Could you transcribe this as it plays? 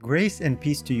Grace and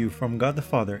peace to you from God the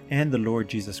Father and the Lord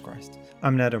Jesus Christ.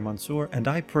 I'm Nader Mansour, and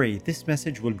I pray this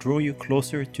message will draw you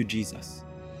closer to Jesus.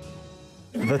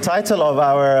 The title of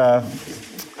our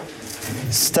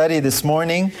study this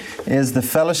morning is The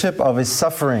Fellowship of His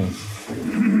Suffering.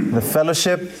 The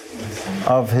Fellowship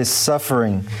of His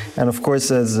Suffering. And of course,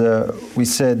 as we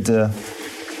said,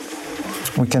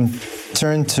 we can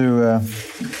turn to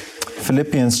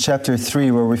Philippians chapter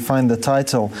 3, where we find the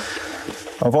title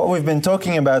of what we've been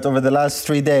talking about over the last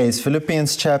 3 days.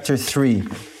 Philippians chapter 3.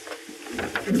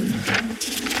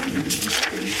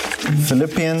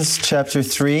 Philippians chapter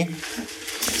 3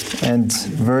 and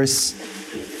verse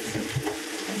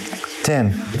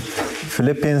 10.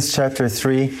 Philippians chapter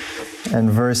 3 and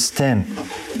verse 10.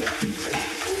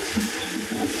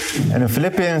 And in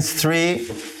Philippians 3,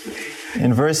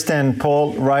 in verse 10,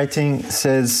 Paul writing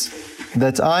says,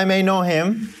 that I may know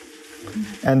Him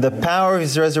and the power of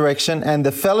His resurrection and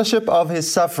the fellowship of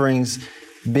His sufferings,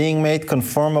 being made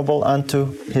conformable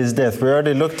unto His death. We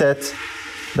already looked at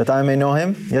that I may know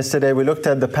Him. Yesterday we looked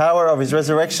at the power of His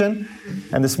resurrection,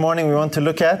 and this morning we want to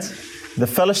look at the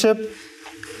fellowship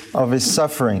of His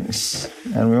sufferings.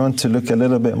 And we want to look a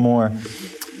little bit more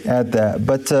at that.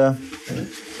 But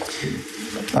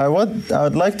I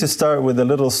would like to start with a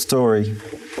little story.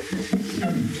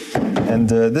 And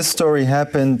this story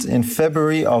happened in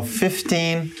February of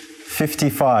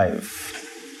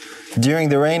 1555, during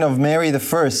the reign of Mary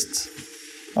I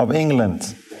of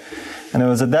England. And it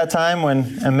was at that time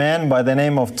when a man by the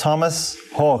name of Thomas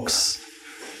Hawkes,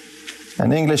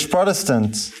 an English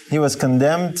Protestant, he was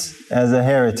condemned as a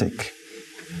heretic.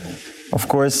 Of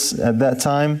course, at that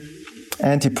time,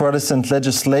 anti-Protestant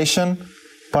legislation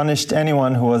punished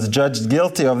anyone who was judged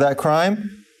guilty of that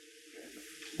crime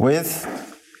with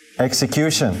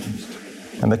execution.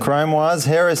 And the crime was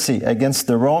heresy against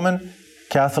the Roman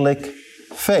Catholic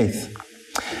faith.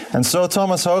 And so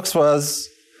Thomas Hawkes was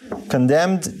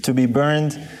condemned to be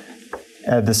burned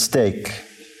at the stake.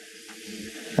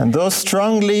 And though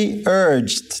strongly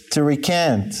urged to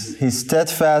recant, he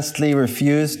steadfastly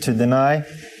refused to deny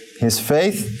his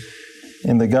faith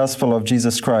in the gospel of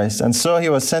Jesus Christ. And so he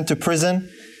was sent to prison,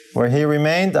 where he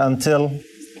remained until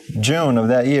June of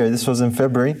that year. This was in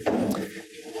February,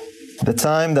 the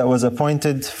time that was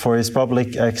appointed for his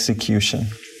public execution.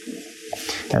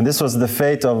 And this was the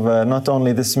fate of not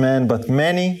only this man, but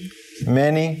many,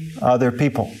 many other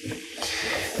people.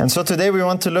 And so today we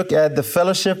want to look at the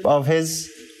fellowship of his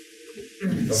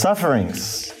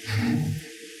sufferings.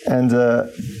 And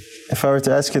if I were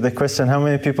to ask you the question, how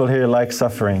many people here like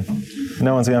suffering?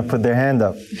 No one's going to put their hand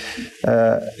up.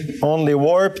 Only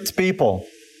warped people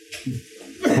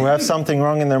who have something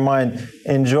wrong in their mind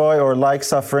enjoy or like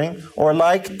suffering, or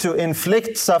like to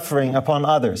inflict suffering upon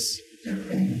others.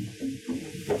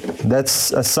 That's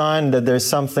a sign that there's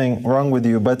something wrong with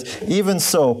you. But even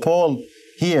so, Paul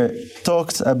here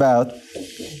talks about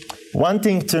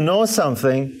wanting to know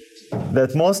something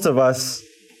that most of us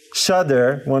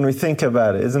shudder when we think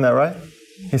about it. Isn't that right?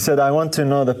 He said, I want to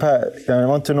know Him,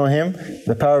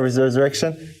 the power of His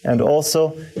resurrection, and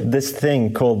also this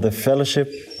thing called the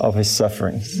fellowship of His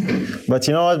sufferings. But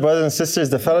you know what, brothers and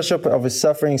sisters, the fellowship of His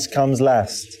sufferings comes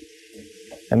last.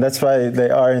 And that's why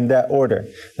they are in that order.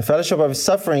 The fellowship of His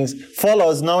sufferings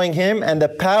follows knowing Him and the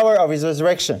power of His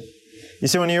resurrection. You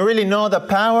see, when you really know the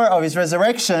power of His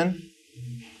resurrection,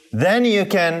 then you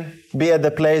can be at the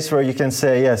place where you can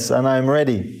say, yes, and I'm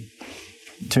ready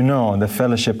to know the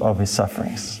fellowship of His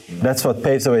sufferings. That's what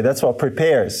paves the way. That's what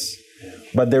prepares.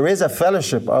 But there is a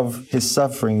fellowship of His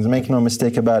sufferings. Make no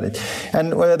mistake about it.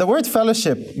 And the word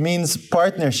fellowship means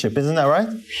partnership. Isn't that right?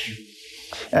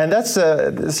 And that's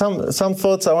some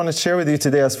thoughts I want to share with you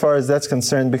today as far as that's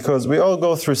concerned, because we all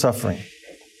go through suffering,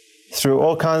 through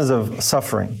all kinds of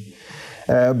suffering.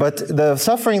 But the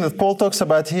suffering that Paul talks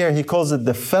about here, he calls it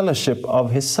the fellowship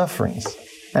of his sufferings.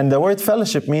 And the word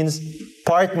fellowship means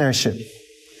partnership.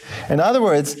 In other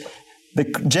words, the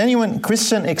genuine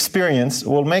Christian experience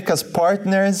will make us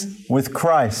partners with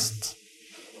Christ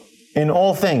in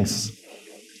all things,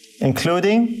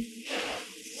 including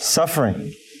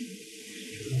suffering.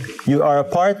 You are a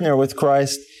partner with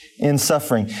Christ in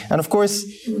suffering. And of course,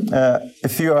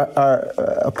 if you are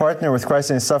a partner with Christ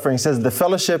in His suffering, it says the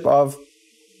fellowship of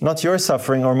not your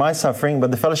suffering or my suffering,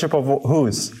 but the fellowship of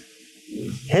whose?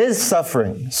 His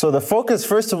suffering. So the focus,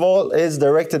 first of all, is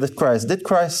directed at Christ. Did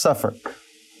Christ suffer?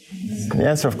 The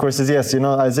answer, of course, is yes. You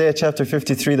know, Isaiah chapter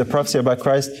 53, the prophecy about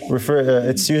Christ,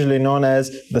 it's usually known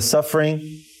as the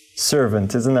suffering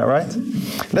servant. Isn't that right?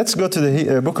 Let's go to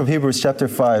the book of Hebrews chapter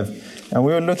 5. And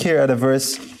we will look here at a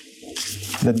verse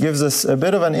that gives us a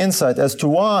bit of an insight as to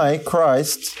why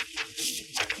Christ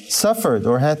suffered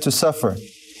or had to suffer.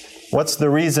 What's the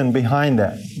reason behind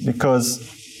that? Because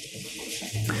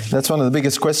that's one of the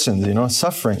biggest questions,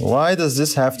 suffering. Why does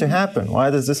this have to happen? Why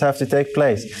does this have to take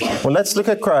place? Well, let's look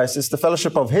at Christ. It's the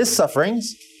fellowship of His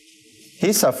sufferings.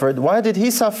 He suffered. Why did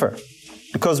He suffer?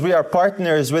 Because we are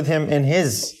partners with Him in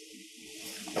His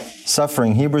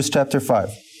suffering. Hebrews chapter 5,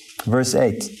 verse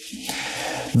 8.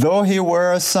 Though He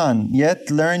were a son, yet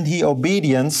learned He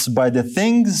obedience by the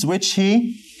things which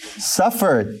He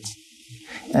suffered.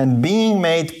 And being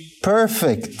made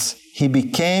perfect, He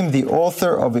became the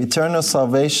author of eternal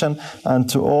salvation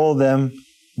unto all them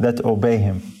that obey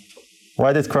Him.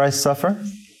 Why did Christ suffer?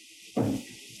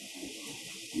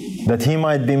 That He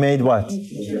might be made what?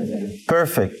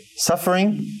 Perfect.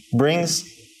 Suffering brings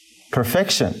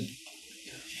perfection.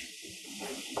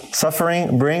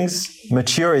 Suffering brings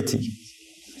maturity.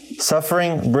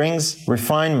 Suffering brings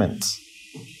refinement.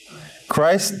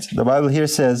 Christ, the Bible here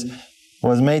says,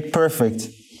 was made perfect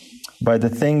by the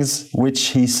things which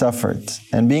He suffered.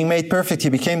 And being made perfect, He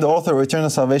became the author of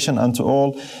eternal salvation unto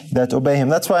all that obey Him.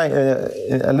 That's why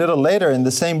a little later in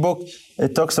the same book,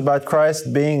 it talks about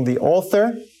Christ being the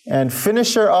author and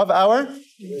finisher of our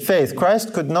faith.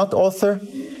 Christ could not author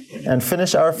and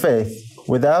finish our faith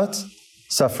without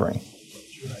suffering.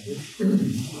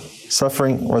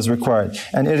 Suffering was required.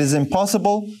 And it is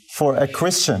impossible for a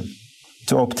Christian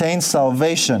to obtain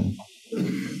salvation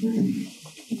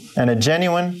and a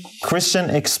genuine Christian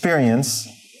experience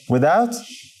without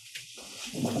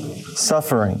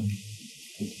suffering.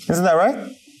 Isn't that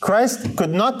right? Christ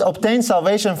could not obtain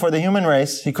salvation for the human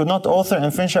race. He could not author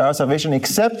and finish our salvation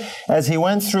except as He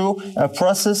went through a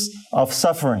process of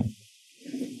suffering.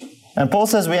 And Paul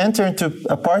says we enter into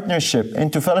a partnership,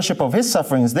 into fellowship of His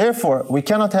sufferings. Therefore, we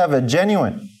cannot have a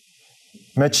genuine,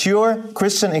 mature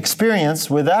Christian experience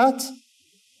without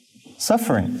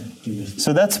suffering.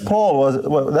 So that's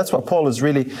what Paul is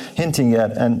really hinting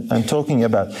at and talking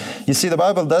about. You see, the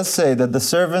Bible does say that the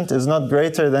servant is not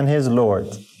greater than his Lord.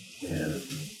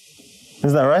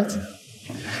 Isn't that right?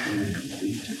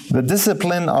 The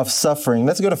discipline of suffering.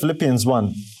 Let's go to Philippians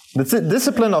 1. The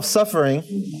discipline of suffering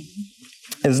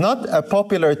is not a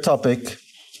popular topic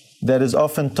that is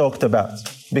often talked about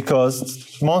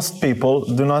because most people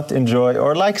do not enjoy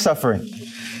or like suffering.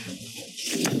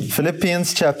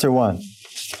 Philippians chapter 1.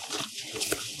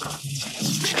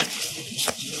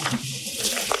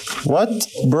 What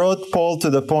brought Paul to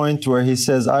the point where he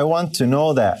says, I want to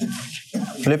know that?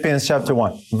 Philippians chapter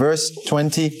 1, verse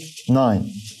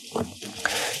 29.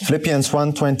 Philippians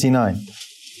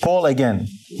 1:29. Paul again,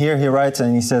 here he writes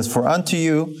and he says, For unto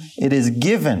you it is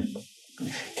given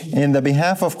in the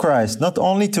behalf of Christ, not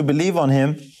only to believe on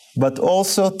Him, but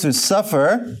also to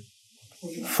suffer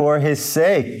for His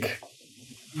sake.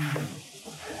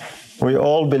 We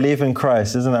all believe in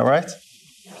Christ, isn't that right?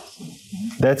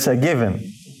 That's a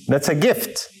given. That's a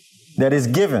gift that is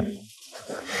given.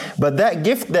 But that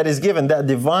gift that is given, that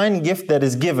divine gift that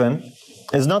is given,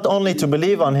 is not only to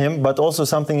believe on Him, but also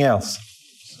something else.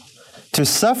 To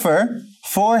suffer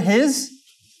for His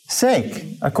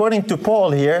sake. According to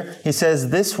Paul here, he says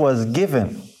this was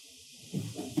given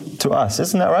to us.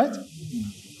 Isn't that right?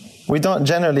 We don't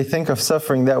generally think of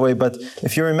suffering that way, but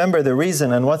if you remember the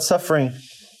reason and what suffering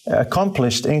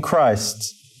accomplished in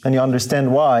Christ, and you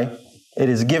understand why, it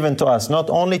is given to us, not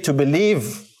only to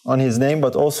believe on His name,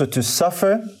 but also to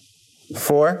suffer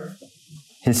for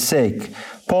His sake.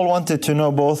 Paul wanted to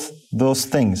know both those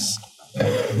things.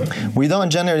 We don't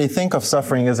generally think of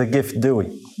suffering as a gift, do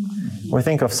we? We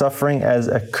think of suffering as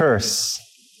a curse.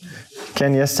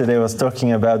 Ken yesterday was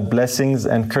talking about blessings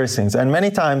and cursings. And many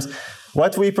times,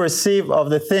 what we perceive of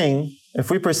the thing,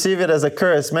 if we perceive it as a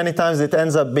curse, many times it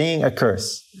ends up being a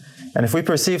curse. And if we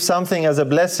perceive something as a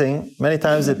blessing, many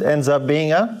times it ends up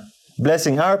being a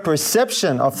blessing. Our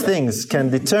perception of things can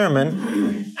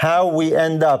determine how we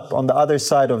end up on the other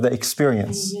side of the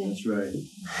experience. That's right.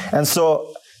 And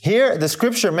so here the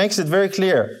scripture makes it very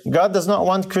clear. God does not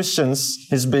want Christians,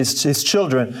 His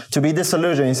children, to be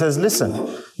disillusioned. He says,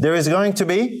 listen, there is going to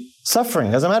be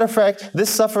suffering. As a matter of fact, this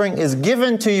suffering is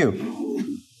given to you.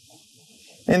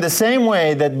 In the same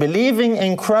way that believing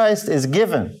in Christ is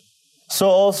given, so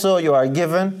also you are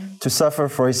given to suffer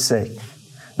for His sake.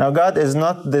 Now God is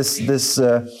not God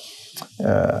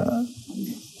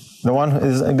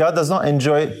does not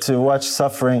enjoy to watch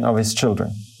suffering of His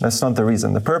children. That's not the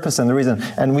reason. The purpose and the reason.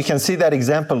 And we can see that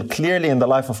example clearly in the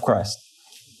life of Christ.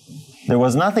 There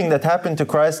was nothing that happened to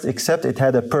Christ except it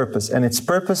had a purpose. And its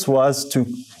purpose was to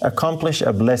accomplish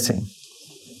a blessing.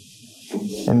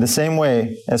 In the same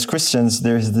way, as Christians,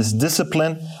 there is this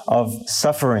discipline of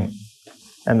suffering.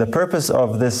 And the purpose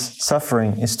of this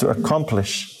suffering is to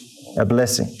accomplish a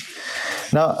blessing.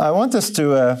 Now, I want us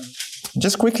to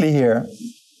just quickly here,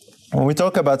 when we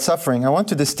talk about suffering, I want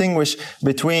to distinguish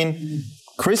between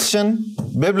Christian,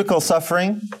 biblical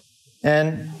suffering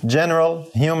and general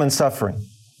human suffering.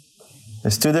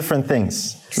 There's two different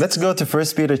things. Let's go to 1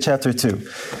 Peter chapter 2.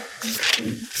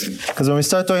 Because when we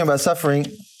start talking about suffering,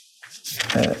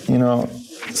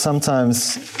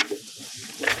 sometimes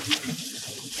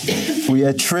we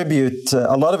attribute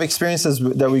a lot of experiences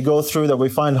that we go through that we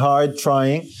find hard,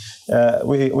 trying.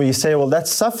 We say, well,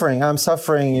 that's suffering. I'm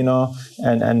suffering,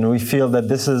 and we feel that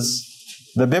this is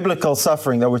the biblical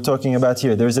suffering that we're talking about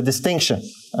here. There's a distinction,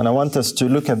 and I want us to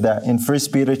look at that in 1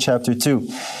 Peter chapter 2,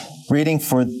 reading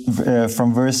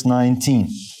from verse 19.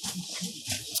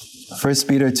 1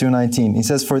 Peter 2:19. He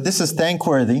says, "For this is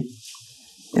thankworthy,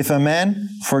 if a man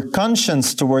for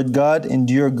conscience toward God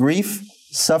endure grief,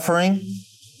 suffering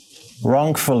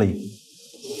wrongfully."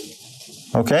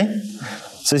 Okay?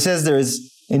 So he says there is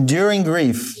enduring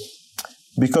grief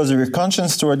because of your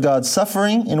conscience toward God,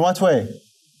 suffering in what way?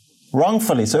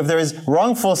 Wrongfully. So if there is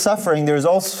wrongful suffering, there is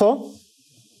also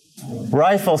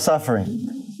rightful suffering.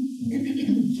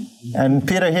 And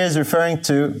Peter here is referring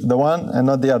to the one and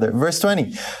not the other. Verse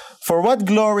 20. "For what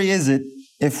glory is it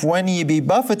if when ye be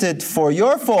buffeted for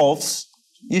your faults,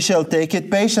 ye shall take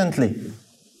it patiently?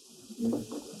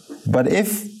 But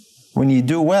if when ye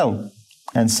do well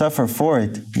and suffer for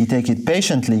it, ye take it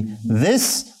patiently,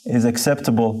 this is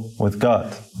acceptable with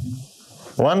God."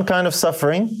 One kind of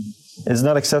suffering is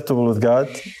not acceptable with God,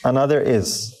 another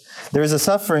is. There is a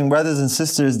suffering, brothers and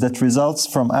sisters, that results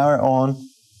from our own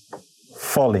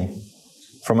folly,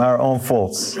 from our own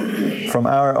faults, from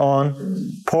our own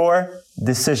poor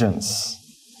decisions.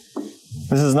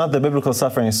 This is not the biblical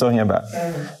suffering he's talking about.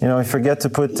 You forget to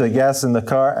put gas in the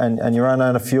car and you run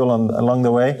out of fuel along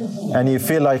the way, and you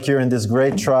feel like you're in this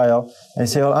great trial, and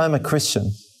you say, well, I'm a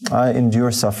Christian. I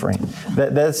endure suffering.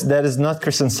 That is not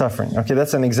Christian suffering. Okay,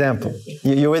 that's an example.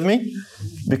 You with me?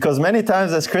 Because many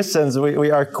times as Christians,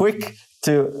 we are quick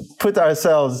to put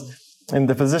ourselves in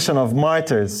the position of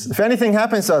martyrs. If anything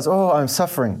happens to us, oh, I'm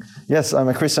suffering. Yes, I'm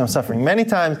a Christian, I'm suffering. Many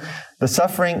times, the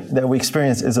suffering that we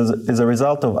experience is a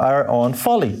result of our own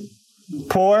folly.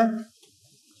 Poor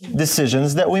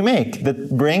decisions that we make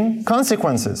that bring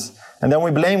consequences. And then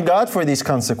we blame God for these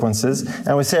consequences,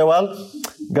 and we say, well,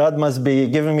 God must be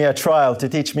giving me a trial to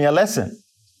teach me a lesson.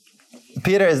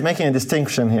 Peter is making a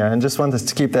distinction here, and just want us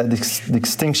to keep that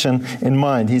distinction in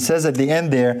mind. He says at the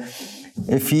end there,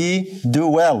 if ye do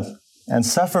well and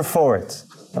suffer for it.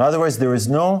 In other words, there is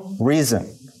no reason.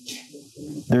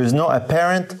 There is no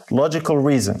apparent logical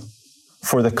reason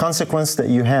for the consequence that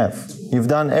you have. You've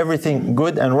done everything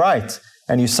good and right,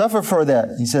 and you suffer for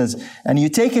that, he says, and you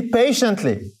take it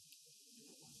patiently.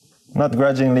 Not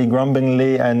grudgingly,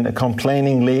 grumblingly, and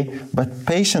complainingly, but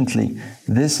patiently.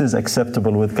 This is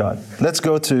acceptable with God. Let's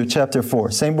go to chapter 4,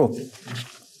 same book.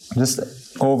 Just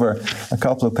over a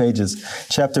couple of pages.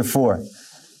 Chapter 4.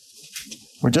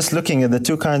 We're just looking at the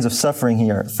two kinds of suffering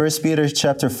here. 1 Peter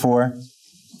chapter 4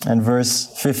 and verse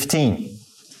 15.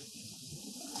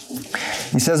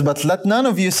 He says, "But let none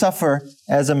of you suffer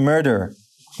as a murderer,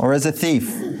 or as a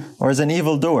thief, or as an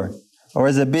evildoer, or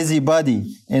as a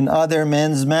busybody in other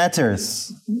men's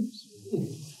matters."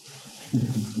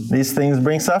 These things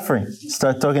bring suffering.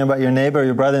 Start talking about your neighbor,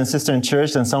 your brother and sister in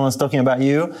church, and someone's talking about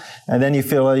you, and then you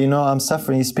feel, well, I'm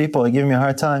suffering. These people are giving me a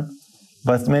hard time.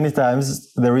 But many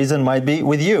times the reason might be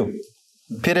with you.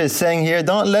 Peter is saying here,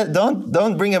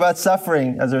 don't bring about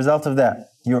suffering as a result of that.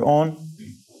 Your own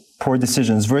poor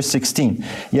decisions. Verse 16.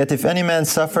 "Yet if any man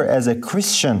suffer as a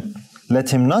Christian,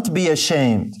 let him not be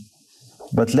ashamed,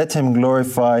 but let him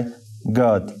glorify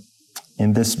God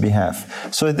in this behalf."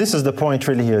 So this is the point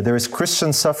really here. There is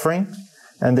Christian suffering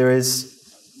and there is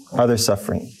other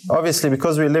suffering. Obviously,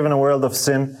 because we live in a world of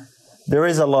sin, there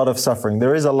is a lot of suffering.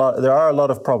 There are a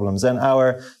lot of problems. And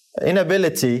our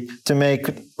inability to make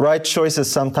right choices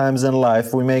sometimes in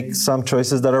life, we make some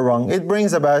choices that are wrong. It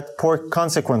brings about poor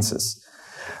consequences.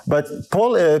 But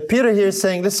Peter here is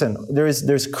saying, listen,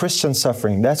 there's Christian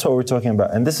suffering. That's what we're talking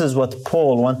about. And this is what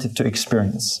Paul wanted to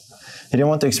experience. He didn't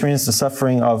want to experience the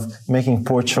suffering of making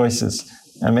poor choices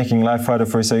and making life harder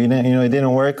for you. So it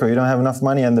didn't work, or you don't have enough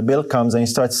money, and the bill comes and you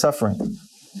start suffering.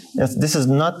 Yes, this is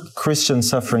not Christian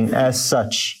suffering as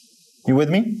such. You with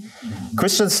me?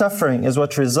 Christian suffering is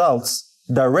what results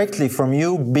directly from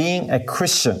you being a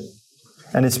Christian.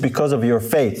 And it's because of your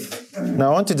faith.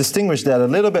 Now I want to distinguish that a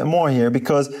little bit more here,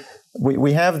 because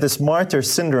we have this martyr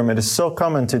syndrome. It is so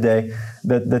common today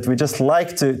that we just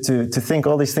like to think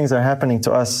all these things are happening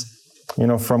to us,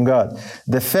 from God.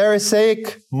 The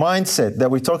Pharisaic mindset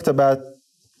that we talked about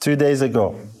 2 days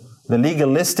ago, the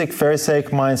legalistic Pharisaic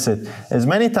mindset, is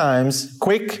many times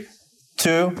quick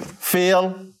to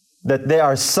feel that they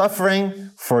are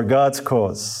suffering for God's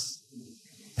cause.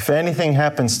 If anything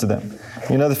happens to them.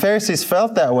 You know, the Pharisees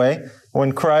felt that way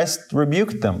when Christ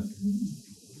rebuked them.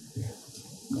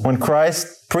 When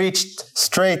Christ preached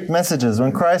straight messages,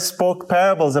 when Christ spoke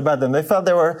parables about them, they felt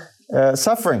they were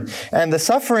suffering. And the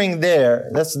suffering there,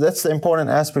 that's the important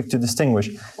aspect to distinguish,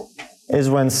 is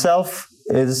when self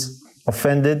is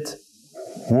offended,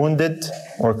 wounded,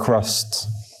 or crossed.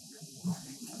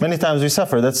 Many times we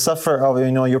suffer. That's suffer of,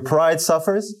 your pride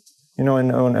suffers.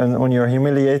 When you're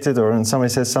humiliated or when somebody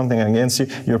says something against you,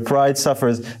 your pride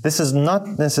suffers. This is not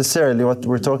necessarily what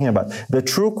we're talking about. The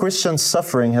true Christian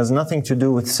suffering has nothing to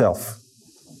do with self.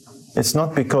 It's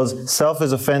not because self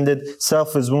is offended,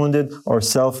 self is wounded, or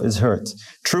self is hurt.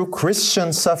 True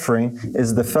Christian suffering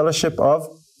is the fellowship of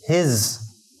His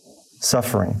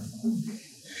suffering.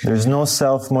 There's no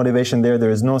self-motivation there. There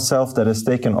is no self that has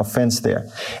taken offense there.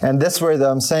 And that's where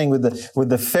I'm saying with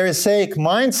the Pharisaic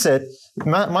mindset,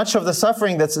 much of the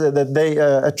suffering that they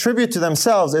attribute to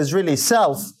themselves is really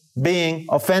self being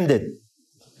offended.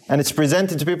 And it's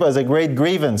presented to people as a great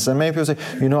grievance. And many people say,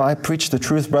 I preach the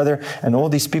truth, brother, and all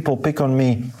these people pick on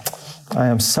me. I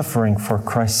am suffering for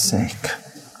Christ's sake.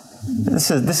 This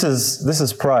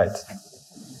is pride.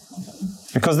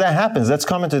 Because that happens. That's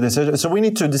common to this. So we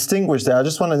need to distinguish that. I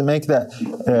just wanted to make that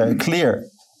clear.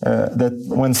 That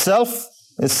when self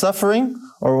is suffering,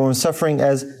 or when suffering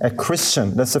as a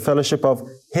Christian, that's the fellowship of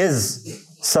His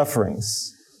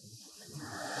sufferings.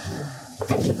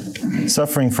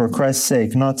 Suffering for Christ's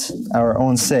sake, not our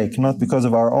own sake, not because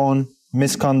of our own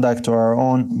misconduct or our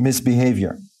own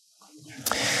misbehavior.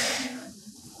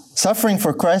 Suffering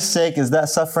for Christ's sake is that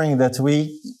suffering that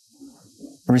we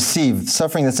receive,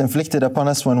 suffering that's inflicted upon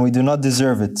us when we do not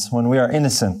deserve it, when we are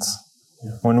innocent,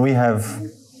 when we have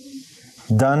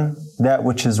done that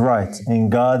which is right in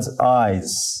God's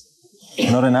eyes,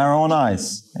 not in our own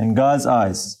eyes, in God's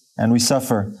eyes, and we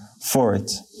suffer for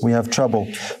it. We have trouble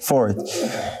for it.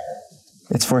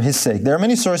 It's for His sake. There are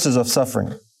many sources of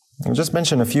suffering. I'll just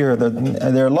mention a few here.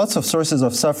 There are lots of sources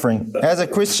of suffering. As a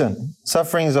Christian,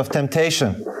 sufferings of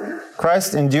temptation.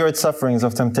 Christ endured sufferings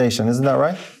of temptation, isn't that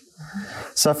right?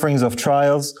 Sufferings of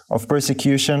trials, of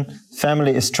persecution,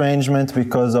 family estrangement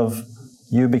because of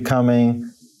you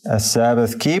becoming a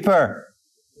Sabbath keeper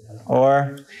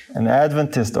or an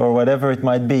Adventist or whatever it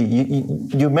might be.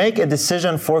 You make a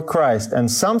decision for Christ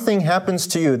and something happens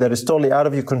to you that is totally out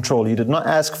of your control. You did not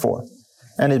ask for.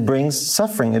 And it brings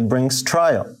suffering. It brings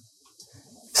trial.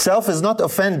 Self is not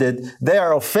offended. They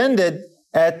are offended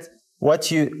at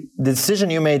the decision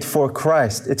you made for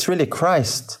Christ. It's really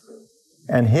Christ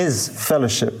and His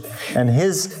fellowship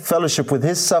with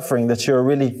His suffering that you're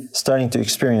really starting to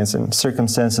experience in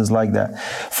circumstances like that.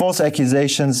 False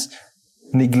accusations,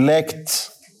 neglect.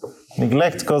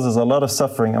 Neglect causes a lot of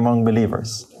suffering among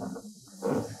believers.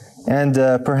 And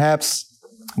perhaps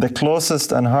the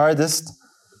closest and hardest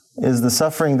is the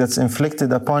suffering that's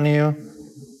inflicted upon you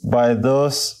by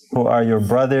those who are your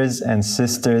brothers and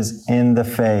sisters in the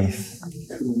faith.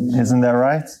 Isn't that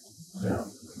right? Yeah.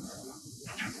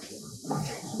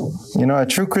 A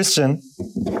true Christian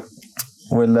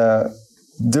will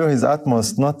do his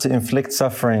utmost not to inflict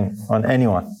suffering on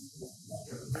anyone.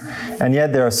 And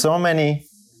yet there are so many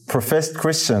professed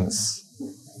Christians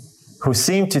who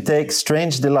seem to take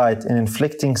strange delight in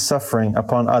inflicting suffering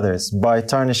upon others by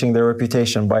tarnishing their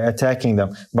reputation, by attacking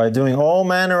them, by doing all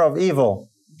manner of evil,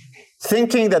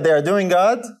 thinking that they are doing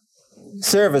God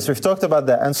service. We've talked about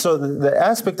that. And so the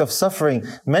aspect of suffering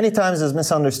many times is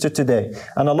misunderstood today.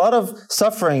 And a lot of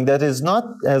suffering that has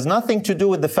nothing to do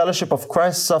with the fellowship of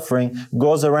Christ's suffering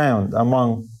goes around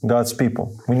among God's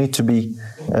people. We need to be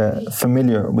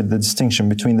familiar with the distinction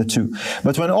between the two.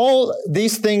 But when all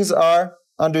these things are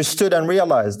understood and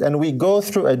realized, and we go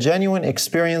through a genuine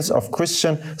experience of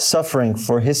Christian suffering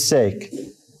for His sake,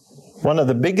 one of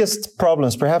the biggest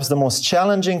problems, perhaps the most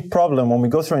challenging problem when we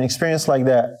go through an experience like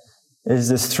that, is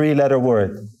this 3-letter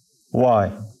word,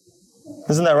 why?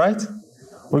 Isn't that right?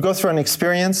 We go through an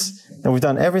experience and we've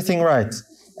done everything right.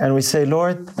 And we say,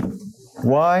 Lord,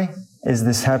 why is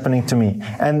this happening to me?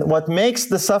 And what makes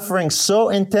the suffering so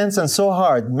intense and so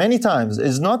hard many times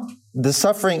is not the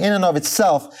suffering in and of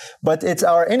itself, but it's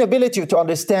our inability to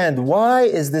understand why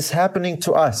is this happening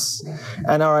to us.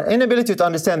 And our inability to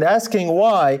understand, asking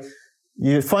why,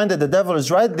 you find that the devil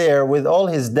is right there with all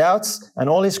his doubts and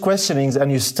all his questionings,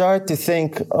 and you start to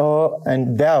think,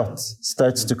 and doubt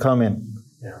starts to come in.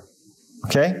 Yeah.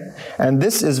 Okay? And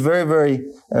this is very, very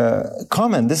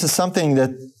common. This is something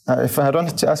that, if I don't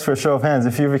have to ask for a show of hands,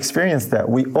 if you've experienced that,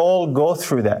 we all go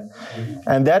through that.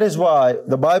 And that is why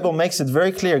the Bible makes it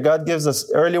very clear. God gives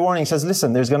us early warning. He says,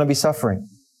 listen, there's going to be suffering.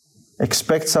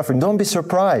 Expect suffering. Don't be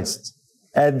surprised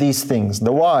at these things.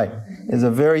 The why is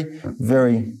a very,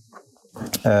 very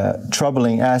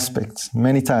troubling aspect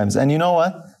many times. And you know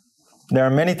what? There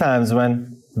are many times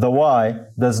when the why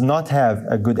does not have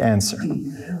a good answer,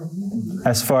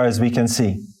 as far as we can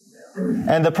see.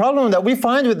 And the problem that we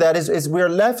find with that is we're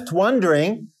left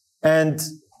wondering, and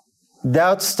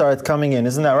doubts start coming in.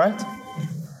 Isn't that right?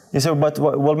 You say, but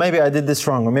well, maybe I did this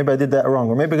wrong, or maybe I did that wrong,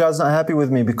 or maybe God's not happy with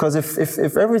me, because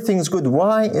if everything's good,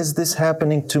 why is this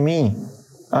happening to me?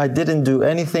 I didn't do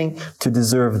anything to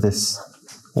deserve this.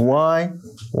 Why?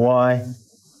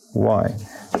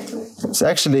 It's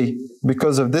actually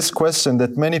because of this question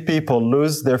that many people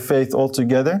lose their faith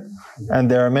altogether, and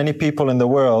there are many people in the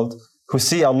world who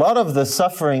see a lot of the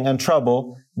suffering and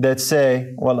trouble that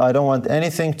say, well, I don't want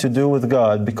anything to do with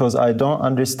God because I don't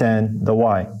understand the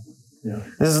why. Yeah.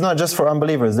 This is not just for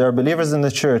unbelievers. There are believers in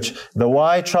the church. The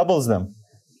why troubles them.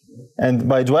 And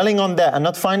by dwelling on that and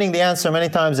not finding the answer, many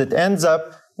times it ends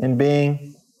up in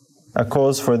being a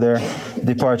cause for their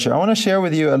departure. I want to share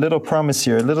with you a little promise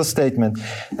here, a little statement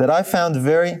that I found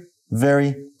very,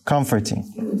 very comforting.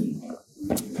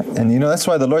 And that's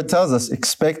why the Lord tells us,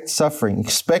 expect suffering,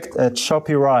 expect a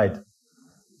choppy ride.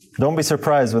 Don't be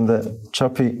surprised when the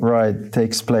choppy ride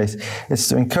takes place. It's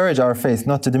to encourage our faith,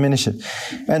 not to diminish it.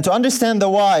 And to understand the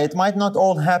why, it might not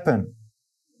all happen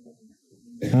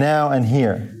now and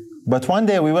here. But one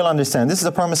day we will understand. This is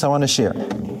a promise I want to share.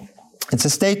 It's a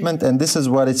statement, and this is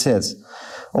what it says.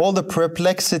 All the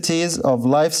perplexities of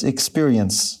life's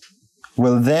experience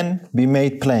will then be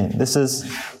made plain. This is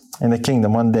in the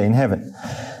kingdom one day in heaven.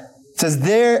 It says,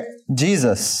 there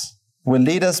Jesus will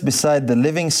lead us beside the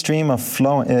living stream of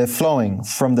flowing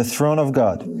from the throne of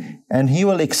God. And He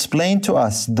will explain to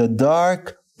us the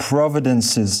dark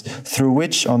providences through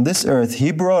which on this earth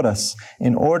He brought us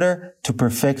in order to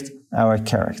perfect our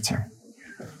character.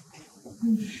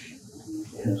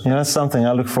 That's something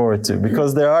I look forward to,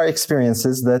 because there are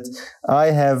experiences that I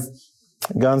have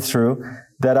gone through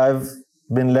that I've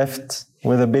been left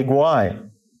with a big why.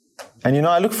 And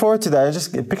I look forward to that. I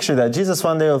just picture that. Jesus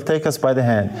one day will take us by the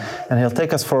hand, and He'll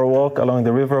take us for a walk along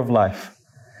the river of life.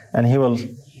 And He will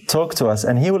talk to us,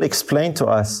 and He will explain to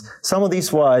us some of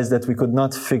these whys that we could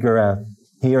not figure out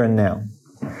here and now.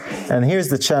 And here's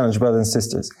the challenge, brothers and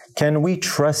sisters. Can we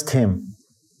trust Him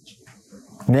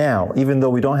now, even though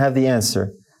we don't have the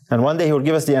answer? And one day He will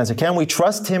give us the answer. Can we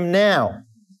trust Him now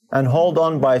and hold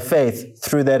on by faith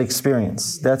through that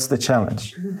experience? That's the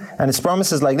challenge. And it's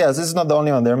promises like that. This is not the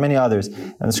only one. There are many others.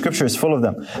 And the Scripture is full of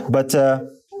them. But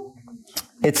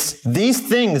it's these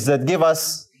things that give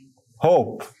us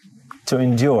hope to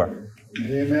endure,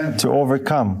 Amen. To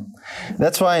overcome.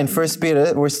 That's why in 1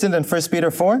 Peter, we're still in 1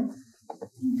 Peter 4.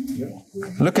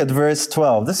 Look at verse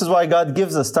 12. This is why God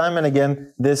gives us time and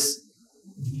again this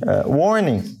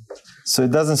warning, so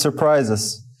it doesn't surprise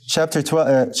us. Chapter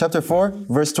 4,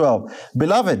 verse 12.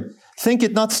 Beloved, think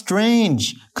it not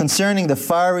strange concerning the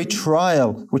fiery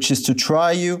trial, which is to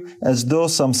try you as though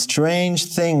some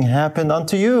strange thing happened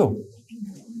unto you.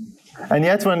 And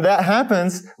yet when that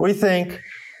happens, we think,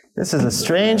 this is a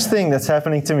strange thing that's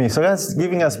happening to me. So God's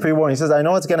giving us pre-warning. He says, I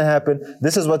know what's going to happen.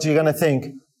 This is what you're going to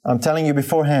think. I'm telling you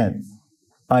beforehand.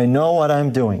 I know what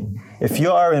I'm doing. If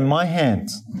you are in my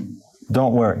hands,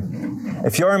 don't worry.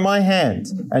 If you're in my hand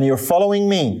and you're following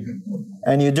me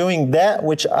and you're doing that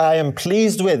which I am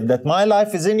pleased with, that my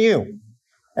life is in you,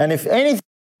 and if anything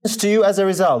happens to you as a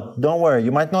result, don't worry.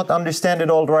 You might not understand it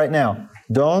all right now.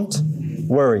 Don't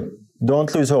worry.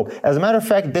 Don't lose hope. As a matter of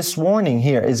fact, this warning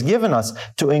here is given us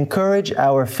to encourage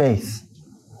our faith.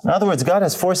 In other words, God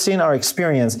has foreseen our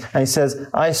experience, and He says,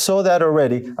 I saw that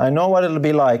already. I know what it'll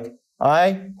be like.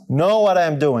 I know what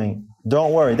I'm doing.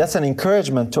 Don't worry. That's an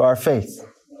encouragement to our faith.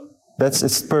 That's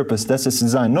its purpose. That's its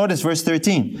design. Notice verse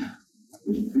 13.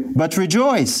 But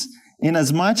rejoice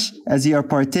inasmuch as ye are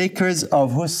partakers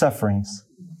of whose sufferings?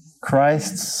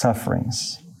 Christ's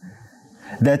sufferings.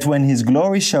 That when His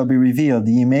glory shall be revealed,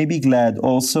 ye may be glad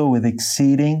also with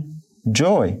exceeding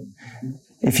joy.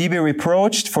 If ye be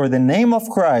reproached for the name of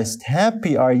Christ,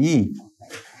 happy are ye,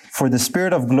 for the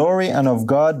Spirit of glory and of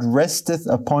God resteth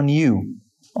upon you.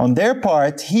 On their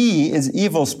part, He is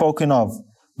evil spoken of,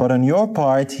 but on your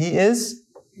part, He is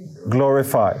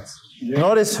glorified.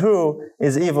 Notice who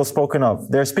is evil spoken of.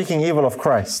 They're speaking evil of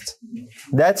Christ.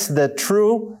 That's the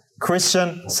true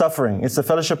Christian suffering. It's the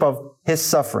fellowship of His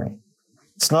suffering.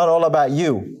 It's not all about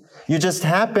you. You just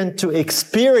happen to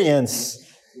experience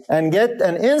and get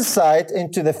an insight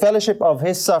into the fellowship of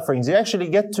His sufferings. You actually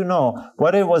get to know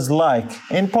what it was like,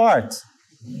 in part,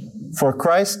 for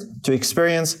Christ to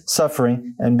experience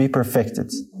suffering and be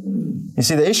perfected. You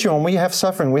see, the issue when we have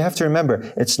suffering, we have to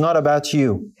remember, it's not about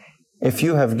you. If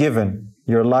you have given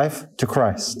your life to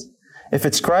Christ. If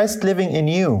it's Christ living in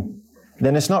you,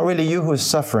 then it's not really you who is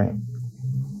suffering.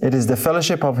 It is the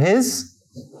fellowship of His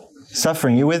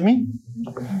suffering. You with me?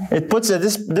 It puts a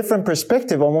different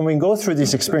perspective on when we go through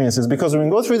these experiences, because when we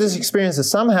go through these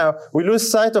experiences, somehow we lose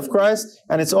sight of Christ,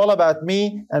 and it's all about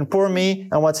me and poor me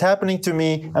and what's happening to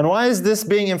me, and why is this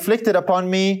being inflicted upon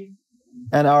me?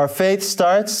 And our faith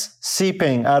starts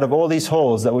seeping out of all these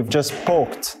holes that we've just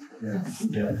poked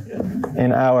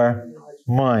in our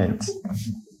mind.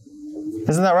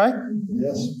 Isn't that right?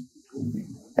 Yes.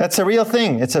 That's a real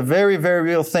thing. It's a very, very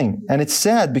real thing. And it's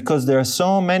sad because there are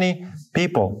so many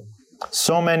people,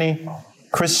 so many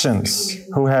Christians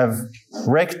who have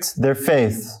wrecked their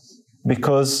faith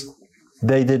because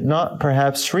they did not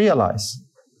perhaps realize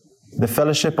the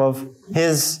fellowship of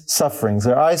His sufferings.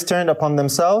 Their eyes turned upon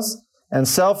themselves, and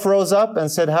self rose up and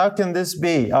said, how can this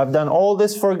be? I've done all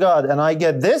this for God and I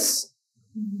get this?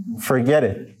 Forget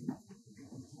it.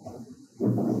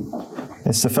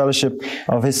 It's the fellowship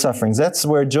of His sufferings. That's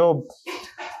where Job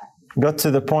got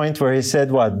to the point where he said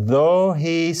what? Though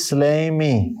He slay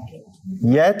me,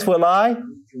 yet will I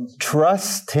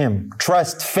trust Him.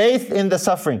 Trust, faith in the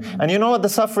suffering. And you know what the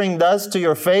suffering does to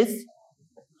your faith?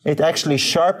 It actually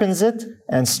sharpens it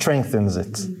and strengthens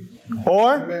it.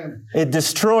 Or it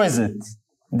destroys it.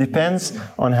 Depends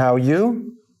on how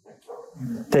you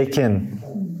take in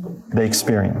the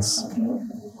experience.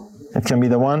 It can be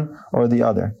the one or the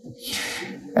other.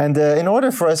 And in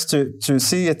order for us to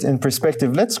see it in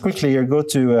perspective, let's quickly here go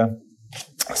to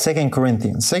 2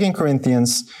 Corinthians. 2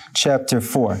 Corinthians chapter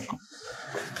 4.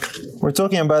 We're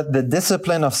talking about the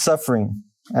discipline of suffering.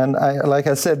 And like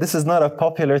I said, this is not a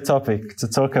popular topic to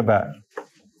talk about.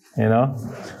 You know?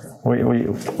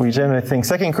 We generally think,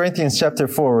 2 Corinthians chapter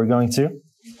 4 we're going to.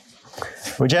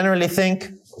 We generally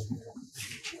think,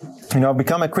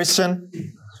 become a Christian.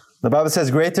 The Bible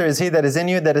says, greater is He that is in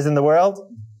you that is in the world.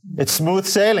 It's smooth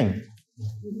sailing.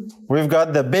 We've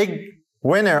got the big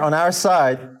winner on our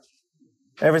side.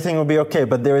 Everything will be okay,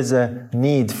 but there is a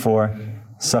need for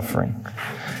suffering.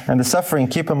 And the suffering,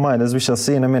 keep in mind, as we shall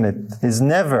see in a minute, is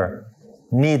never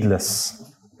needless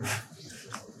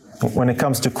when it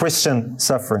comes to Christian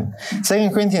suffering.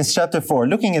 2 Corinthians chapter 4,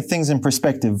 looking at things in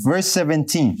perspective, verse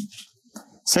 17.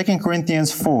 2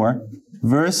 Corinthians 4,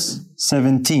 verse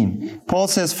 17. Paul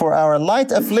says, for our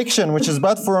light affliction, which is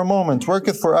but for a moment,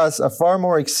 worketh for us a far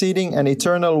more exceeding and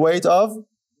eternal weight of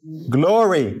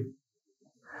glory.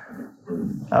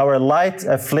 Our light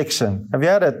affliction. Have you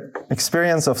had an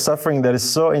experience of suffering that is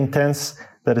so intense,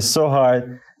 that is so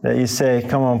hard, that you say,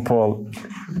 come on, Paul,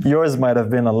 yours might have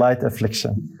been a light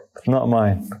affliction, not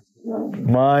mine.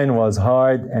 Mine was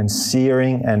hard and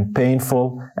searing and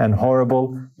painful and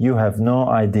horrible. You have no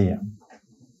idea.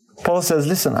 Paul says,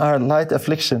 listen, our light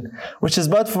affliction, which is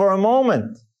but for a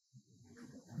moment,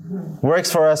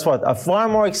 works for us what? A far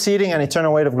more exceeding and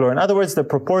eternal weight of glory. In other words, the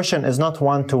proportion is not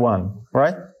 1-to-1,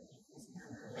 right?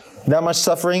 That much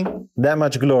suffering, that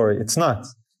much glory. It's not.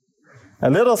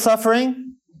 A little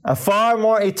suffering, a far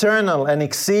more eternal and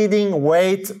exceeding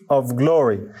weight of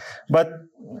glory. But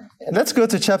let's go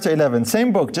to chapter 11.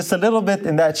 Same book, just a little bit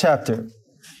in that chapter.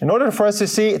 In order for us to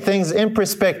see things in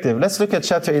perspective, let's look at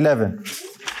chapter 11.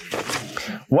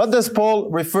 What does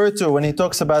Paul refer to when he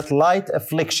talks about light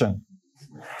affliction?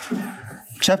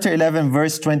 Chapter 11,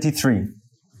 verse 23.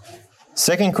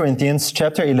 2 Corinthians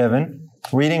chapter 11,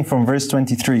 reading from verse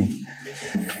 23.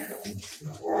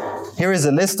 Here is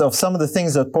a list of some of the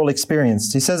things that Paul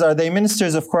experienced. He says, are they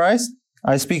ministers of Christ?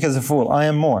 I speak as a fool. I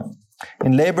am more.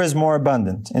 In labors more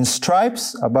abundant. In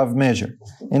stripes above measure.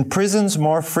 In prisons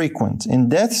more frequent. In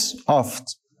deaths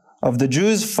oft. Of the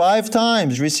Jews 5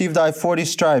 times received I 40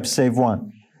 stripes, save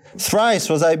one. Thrice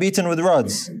was I beaten with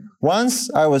rods. Once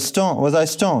was I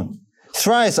stoned.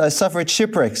 Thrice I suffered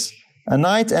shipwrecks. A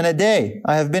night and a day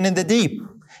I have been in the deep.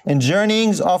 In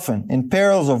journeyings often. In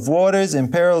perils of waters.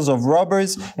 In perils of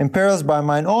robbers. In perils by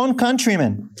mine own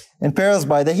countrymen. In perils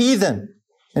by the heathen.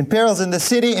 In perils in the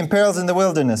city. In perils in the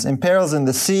wilderness. In perils in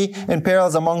the sea. In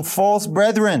perils among false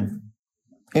brethren.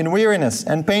 In weariness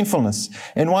and painfulness,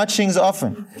 in watchings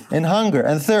often, in hunger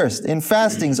and thirst, in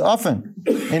fastings often,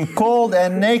 in cold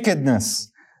and nakedness.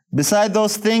 Beside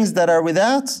those things that are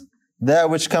without, that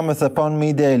which cometh upon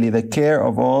me daily, the care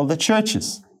of all the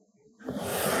churches.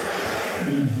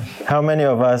 How many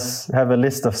of us have a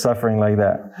list of suffering like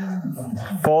that?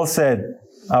 Paul said,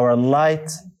 our light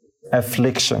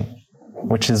affliction,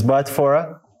 which is but for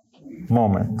a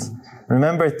moment.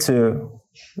 Remember to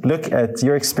look at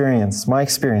your experience, my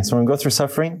experience, when we go through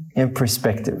suffering, in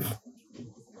perspective.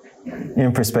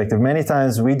 In perspective. Many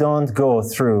times we don't go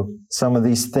through some of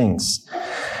these things.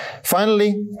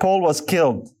 Finally, Paul was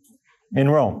killed in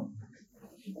Rome.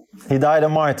 He died a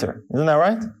martyr. Isn't that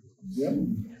right? Yeah.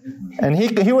 And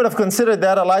he would have considered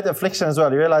that a light affliction as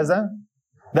well. You realize that?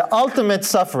 The ultimate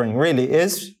suffering really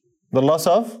is the loss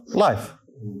of life.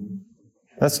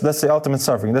 That's the ultimate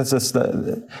suffering. That's just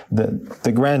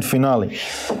the grand finale.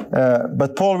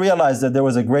 But Paul realized that there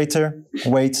was a greater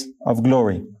weight of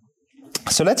glory.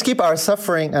 So let's keep our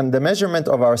suffering and the measurement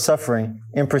of our suffering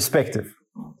in perspective.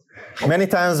 Many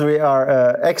times we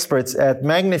are experts at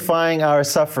magnifying our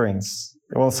sufferings.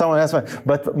 Well, someone else might,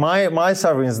 but my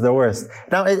suffering is the worst.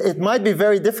 Now, it might be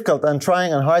very difficult and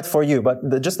trying and hard for you,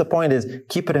 but just the point is,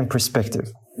 keep it in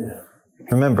perspective.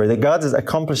 Remember that God is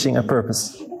accomplishing a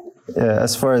purpose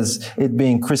as far as it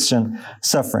being Christian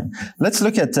suffering. Let's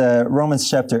look at Romans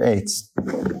chapter 8.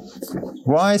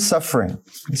 Why suffering?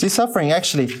 You see, suffering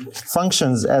actually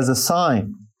functions as a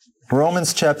sign.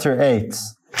 Romans chapter 8.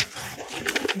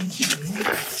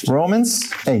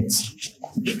 Romans 8.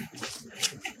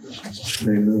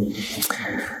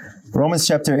 Romans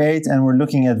chapter 8, and we're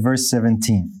looking at verse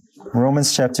 17.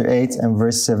 Romans chapter 8 and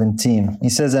verse 17. He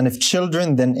says, and if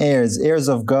children, then heirs, heirs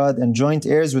of God, and joint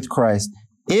heirs with Christ,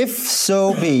 if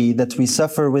so be that we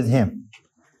suffer with him,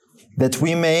 that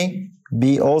we may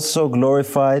be also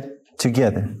glorified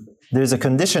together. There's a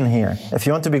condition here. If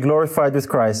you want to be glorified with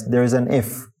Christ, there is an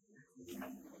if.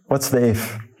 What's the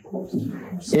if?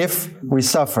 If we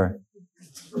suffer.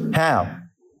 How?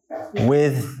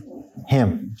 With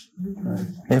him.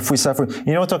 If we suffer.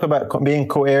 You know, talk about being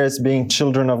co-heirs, being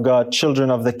children of God, children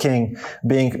of the King,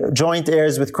 being joint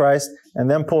heirs with Christ. And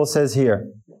then Paul says here,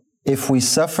 if we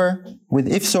suffer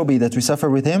with, if so be that we suffer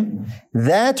with him,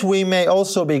 that we may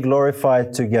also be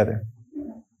glorified together.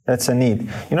 That's a need.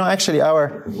 You know, actually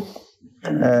our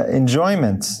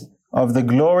enjoyment of the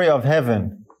glory of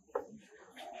heaven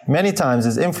many times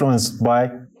is influenced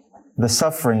by the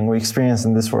suffering we experience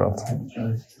in this world.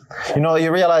 You know,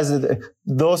 you realize that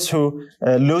those who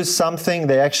lose something,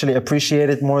 they actually appreciate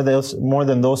it more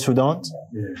than those who don't.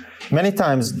 Yeah. Many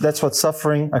times, that's what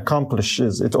suffering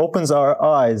accomplishes. It opens our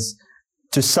eyes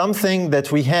to something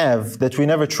that we have that we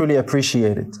never truly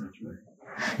appreciated.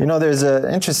 You know, there's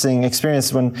an interesting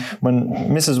experience when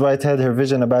Mrs. White had her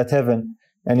vision about heaven,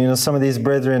 and you know, some of these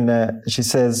brethren, she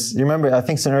says, you remember, I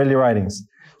think it's in early writings,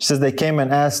 she says they came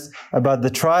and asked about the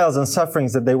trials and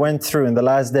sufferings that they went through in the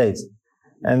last days.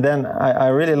 And then I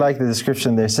really like the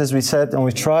description there. It says, we sat and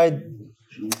we tried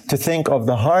to think of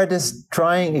the hardest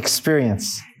trying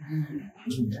experience.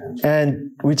 And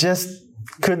we just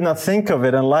could not think of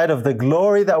it in light of the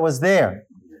glory that was there.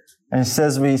 And it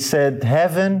says, we said,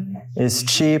 heaven is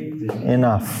cheap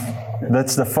enough.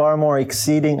 That's the far more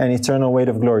exceeding and eternal weight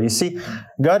of glory. You see,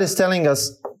 God is telling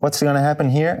us what's going to happen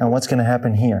here and what's going to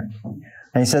happen here.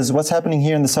 And he says, what's happening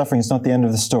here in the suffering is not the end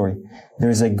of the story. There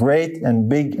is a great and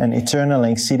big and eternal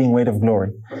and exceeding weight of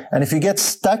glory. And if you get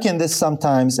stuck in this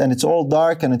sometimes, and it's all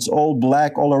dark and it's all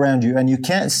black all around you, and you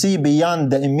can't see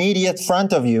beyond the immediate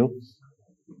front of you,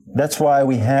 that's why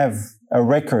we have a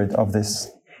record of this.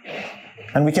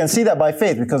 And we can see that by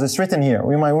faith, because it's written here.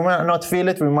 We might not feel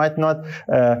it, we might not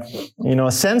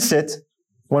sense it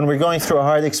when we're going through a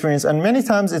hard experience. And many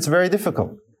times it's very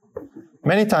difficult.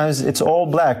 Many times it's all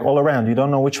black all around. You don't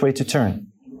know which way to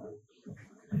turn.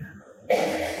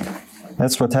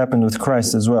 That's what happened with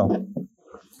Christ as well.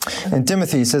 In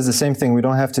Timothy, he says the same thing. We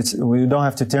don't have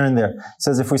to turn there. It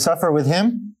says, if we suffer with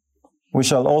him, we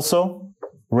shall also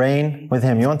reign with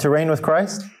him. You want to reign with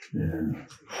Christ? Yeah.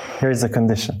 Here's the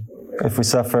condition. If we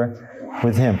suffer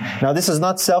with him. Now, this is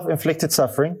not self-inflicted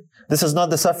suffering. This is not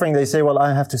the suffering they say, well,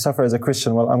 I have to suffer as a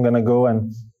Christian. Well, I'm going to go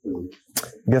and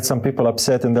get some people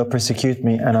upset and they'll persecute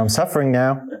me and I'm suffering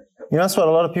now. You know, that's what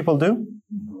a lot of people do.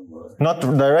 Not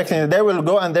directly. They will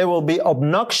go and they will be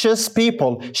obnoxious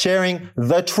people sharing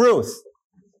the truth.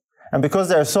 And because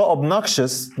they're so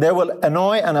obnoxious, they will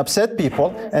annoy and upset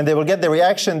people and they will get the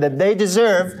reaction that they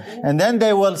deserve. And then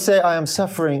they will say, I am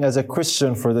suffering as a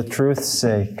Christian for the truth's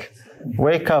sake.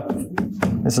 Wake up.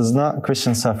 This is not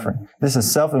Christian suffering. This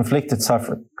is self-inflicted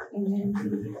suffering.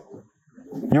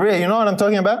 You know what I'm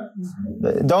talking about?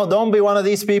 Don't be one of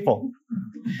these people.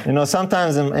 You know,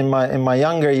 sometimes in my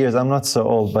younger years, I'm not so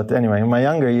old, but anyway, in my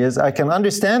younger years, I can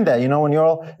understand that. You know, when you're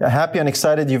all happy and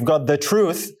excited, you've got the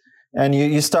truth, and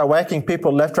you start whacking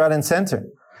people left, right, and center.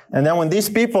 And then when these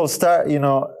people start,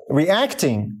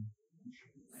 reacting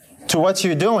to what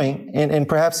you're doing in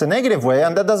perhaps a negative way,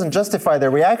 and that doesn't justify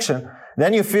their reaction,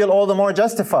 then you feel all the more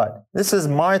justified. This is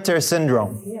martyr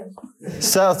syndrome.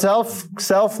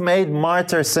 Self-made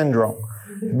martyr syndrome.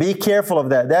 Be careful of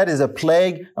that. That is a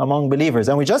plague among believers.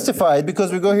 And we justify it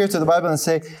because we go here to the Bible and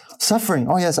say, suffering.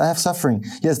 Oh yes, I have suffering.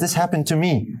 Yes, this happened to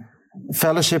me.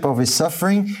 Fellowship of His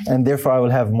suffering, and therefore I will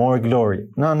have more glory.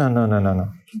 No.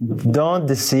 Don't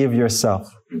deceive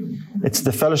yourself. It's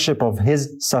the fellowship of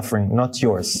His suffering, not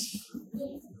yours.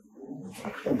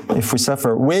 If we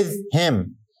suffer with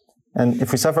Him, and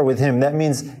if we suffer with Him, that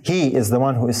means He is the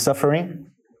one who is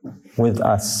suffering with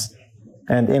us,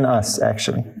 and in us,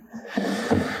 actually.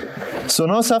 So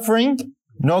no suffering,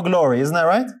 no glory. Isn't that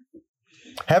right?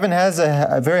 Heaven has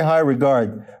a very high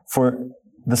regard for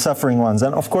the suffering ones.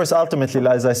 And of course, ultimately,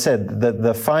 as I said,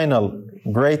 the final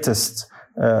greatest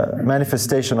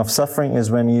manifestation of suffering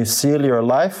is when you seal your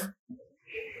life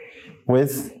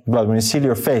with blood, when you seal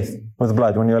your faith with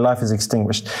blood, when your life is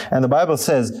extinguished. And the Bible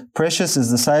says, precious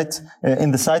is the sight,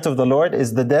 in the sight of the Lord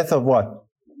is the death of what?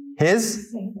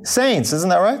 His saints. Isn't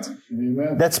that right?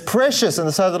 Amen. That's precious in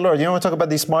the sight of the Lord. You know, we talk about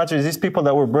these martyrs, these people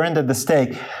that were burned at the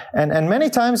stake. And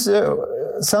many times,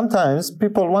 sometimes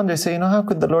people wonder, say, how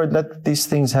could the Lord let these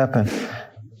things happen?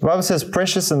 The Bible says,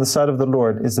 precious in the sight of the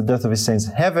Lord is the death of His saints.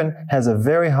 Heaven has a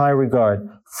very high regard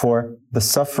for the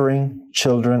suffering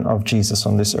children of Jesus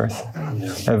on this earth.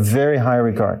 A very high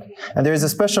regard. And there is a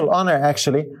special honor,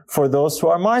 actually, for those who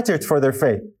are martyred for their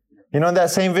faith. You know, in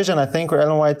that same vision, I think, where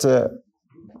Ellen White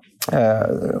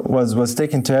was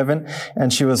taken to heaven,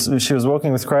 and she was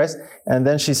walking with Christ, and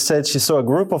then she said she saw a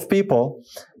group of people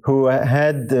who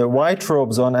had white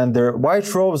robes on, and their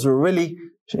white robes were really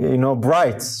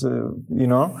bright,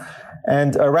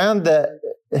 and around the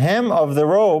hem of the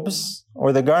robes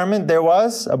or the garment there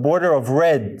was a border of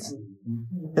red.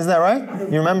 Isn't that right?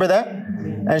 You remember that?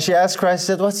 And she asked Christ,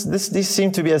 said, "What's this? These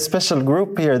seem to be a special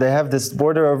group here. They have this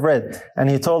border of red." And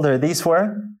He told her these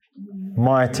were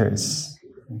martyrs.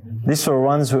 These were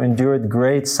ones who endured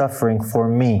great suffering for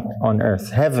me on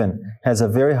earth. Heaven has a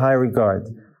very high regard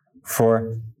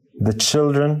for the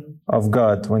children of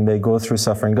God when they go through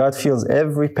suffering. God feels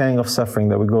every pang of suffering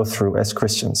that we go through as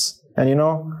Christians. And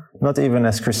not even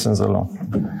as Christians alone.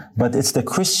 But it's the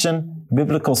Christian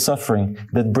biblical suffering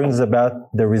that brings about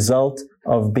the result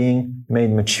of being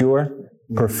made mature,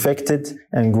 perfected,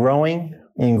 and growing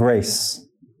in grace.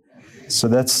 So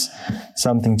that's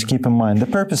something to keep in mind. The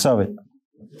purpose of it.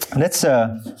 Let's,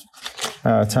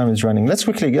 time is running. Let's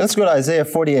go to Isaiah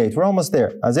 48. We're almost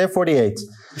there. Isaiah 48.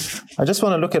 I just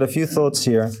want to look at a few thoughts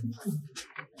here.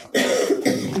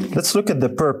 Let's look at the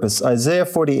purpose. Isaiah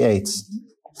 48.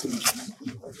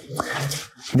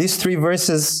 These three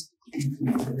verses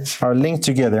are linked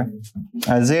together.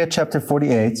 Isaiah chapter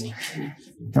 48.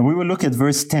 And we will look at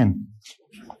verse 10.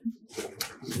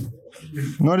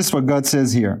 Notice what God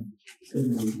says here.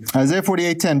 Isaiah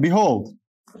 48:10. Behold,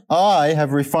 I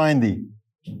have refined thee,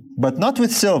 but not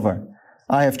with silver.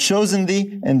 I have chosen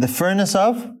thee in the furnace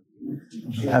of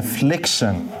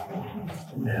affliction.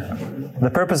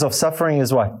 The purpose of suffering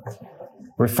is what?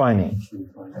 Refining.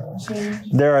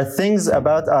 There are things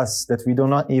about us that we do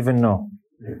not even know,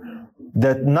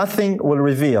 that nothing will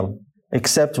reveal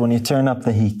except when you turn up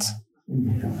the heat.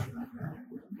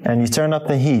 And you turn up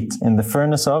the heat in the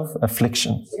furnace of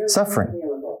affliction. Suffering.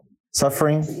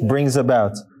 Suffering brings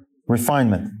about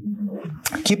refinement.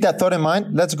 Keep that thought in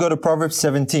mind. Let's go to Proverbs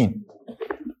 17.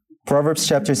 Proverbs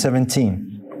chapter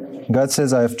 17. God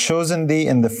says, I have chosen thee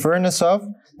in the furnace of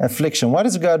affliction. What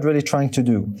is God really trying to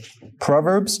do?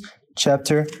 Proverbs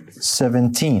chapter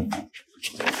 17.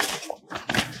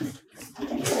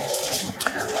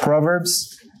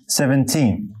 Proverbs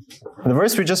 17. The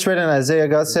verse we just read in Isaiah,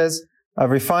 God says,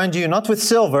 I've refined you not with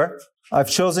silver, I've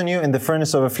chosen you in the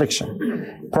furnace of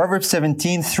affliction. Proverbs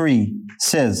 17:3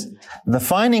 says, the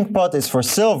fining pot is for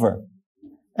silver,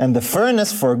 and the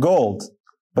furnace for gold,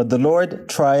 but the Lord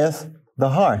trieth the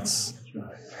hearts.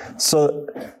 So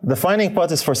the fining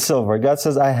pot is for silver. God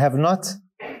says, I have not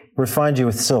refined you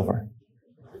with silver.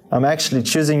 I'm actually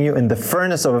choosing you in the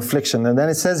furnace of affliction. And then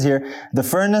it says here, the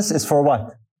furnace is for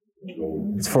what?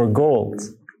 It's for gold.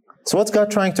 So what's God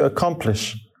trying to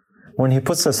accomplish when He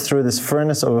puts us through this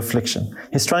furnace of affliction?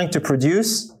 He's trying to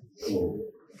produce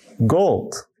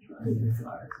gold.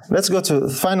 Let's go to the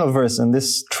final verse in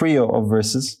this trio of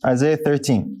verses, Isaiah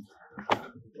 13.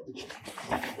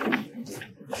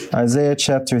 Isaiah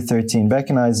chapter 13. Back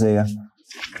in Isaiah,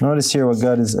 notice here what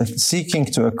God is seeking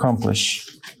to accomplish.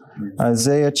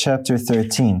 Isaiah chapter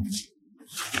 13,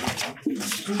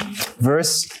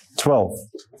 verse 12.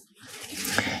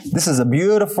 This is a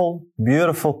beautiful,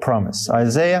 beautiful promise.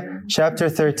 Isaiah chapter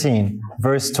 13,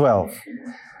 verse 12.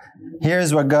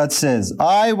 Here's what God says.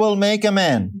 I will make a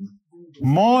man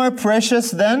more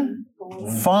precious than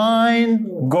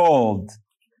fine gold,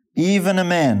 even a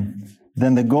man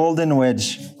than the golden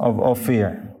wedge of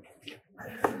Ophir.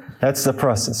 That's the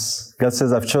process. God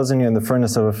says, I've chosen you in the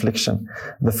furnace of affliction.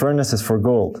 The furnace is for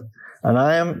gold. And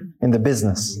I am in the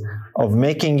business of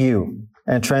making you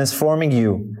and transforming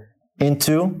you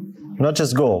into not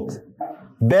just gold,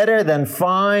 better than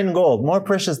fine gold, more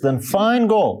precious than fine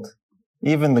gold,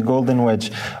 even the golden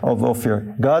wedge of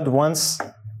Ophir. God wants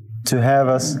to have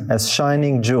us as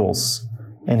shining jewels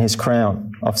in His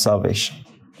crown of salvation.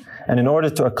 And in order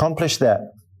to accomplish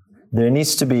that, there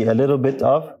needs to be a little bit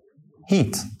of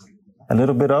heat, a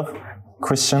little bit of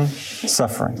Christian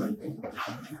suffering.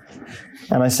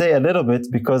 And I say a little bit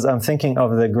because I'm thinking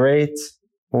of the great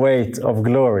weight of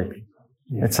glory.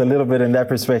 It's a little bit in that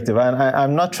perspective. And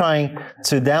I'm not trying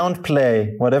to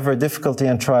downplay whatever difficulty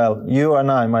and trial you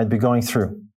and I might be going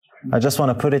through. I just want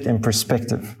to put it in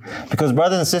perspective. Because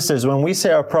brothers and sisters, when we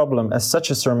say our problem as such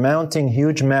a surmounting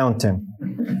huge mountain,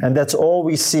 and that's all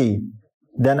we see,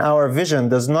 then our vision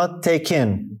does not take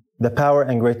in the power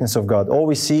and greatness of God. All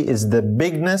we see is the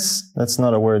bigness. That's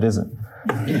not a word, is it?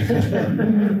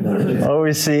 All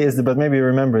we see is, but maybe you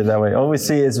remember it that way. All we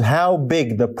see is how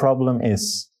big the problem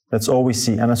is. That's all we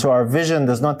see. And so our vision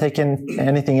does not take in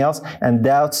anything else, and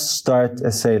doubts start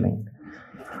assailing.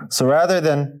 So rather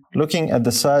than looking at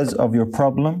the size of your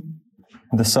problem,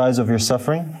 the size of your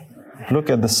suffering, look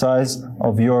at the size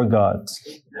of your God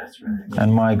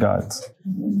and my God.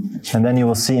 And then you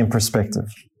will see in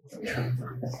perspective.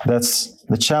 That's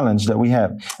the challenge that we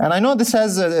have. And I know this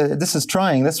is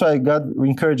trying. That's why God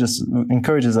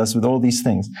encourages us with all these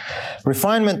things.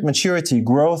 Refinement, maturity,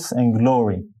 growth, and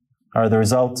glory are the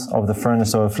result of the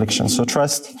furnace of affliction. So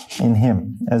trust in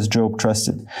Him as Job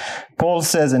trusted. Paul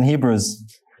says in Hebrews,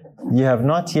 you have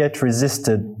not yet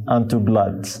resisted unto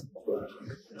blood.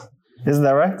 Isn't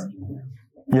that right?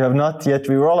 You have not yet,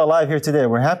 we were all alive here today.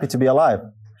 We're happy to be alive.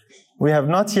 We have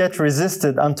not yet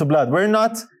resisted unto blood. We're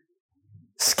not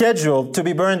scheduled to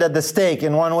be burned at the stake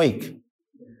in 1 week.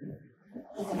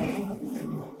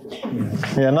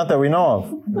 Yeah, not that we know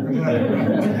of.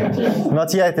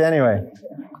 Not yet, anyway.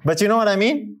 But you know what I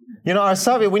mean? You know, our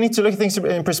suffering, we need to look at things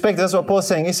in perspective. That's what Paul's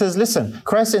saying. He says, listen,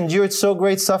 Christ endured so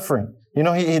great suffering. You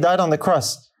know, he died on the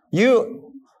cross.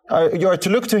 You are to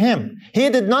look to Him. You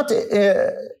did not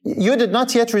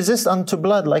yet resist unto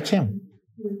blood like Him.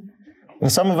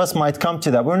 And some of us might come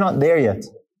to that. We're not there yet.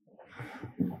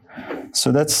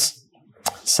 So that's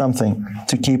something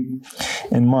to keep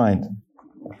in mind.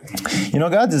 You know,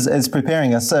 God is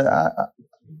preparing us.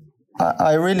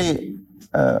 I really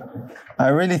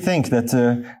think that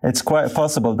it's quite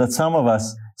possible that some of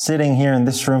us sitting here in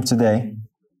this room today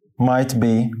might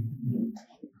be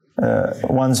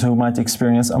ones who might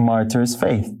experience a martyr's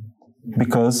faith,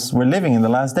 because we're living in the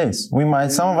last days.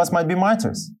 Some of us might be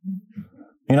martyrs.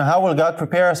 You know, how will God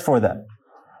prepare us for that?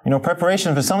 You know,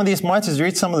 preparation for some of these martyrs.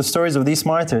 Read some of the stories of these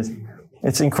martyrs.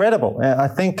 It's incredible. I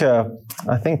think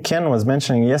Ken was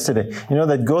mentioning yesterday. You know,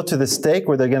 they'd go to the stake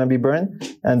where they're going to be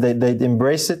burned, and they'd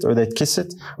embrace it, or they'd kiss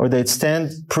it, or they'd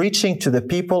stand preaching to the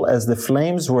people as the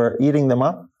flames were eating them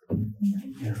up.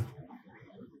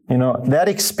 You know, that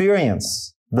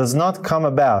experience does not come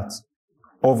about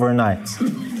overnight.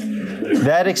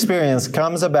 That experience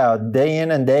comes about day in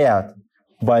and day out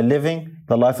by living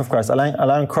the life of Christ,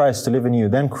 allowing Christ to live in you.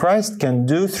 Then Christ can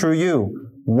do through you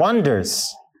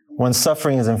wonders when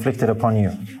suffering is inflicted upon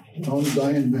you. Don't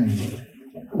die in vain.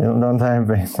 Don't die in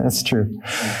vain. That's true.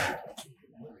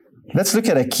 Let's look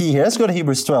at a key here. Let's go to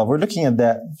Hebrews 12. We're looking at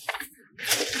that.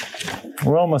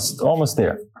 We're almost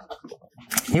there.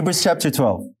 Hebrews chapter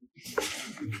 12.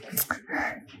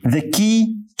 The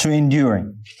key to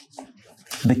enduring.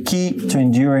 The key to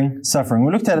enduring suffering.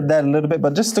 We looked at that a little bit,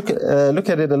 but just look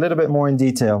at it a little bit more in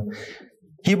detail.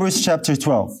 Hebrews chapter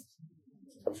 12.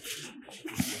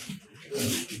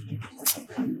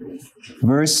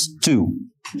 Verse 2.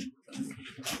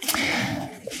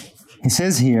 He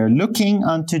says here, looking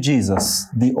unto Jesus,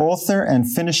 the author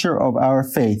and finisher of our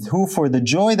faith, who for the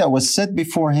joy that was set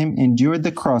before Him endured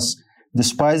the cross,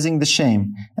 despising the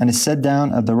shame, and is set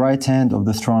down at the right hand of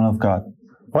the throne of God.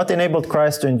 What enabled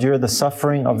Christ to endure the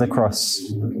suffering of the cross?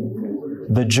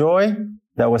 The joy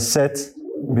that was set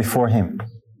before Him.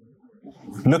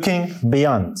 Looking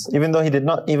beyond, even though He did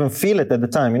not even feel it at the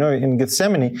time. You know, in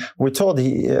Gethsemane, we're told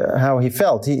how He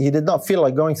felt. He did not feel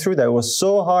like going through that. It was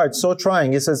so hard, so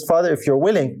trying. He says, Father, if you're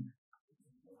willing,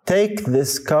 take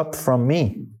this cup from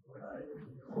me.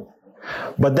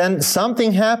 But then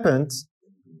something happened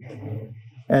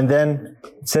And then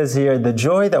it says here, the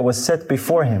joy that was set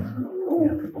before him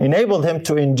enabled him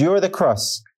to endure the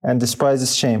cross and despise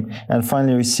its shame, and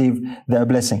finally receive the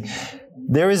blessing.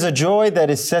 There is a joy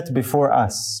that is set before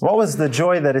us. What was the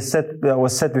joy that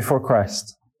was set before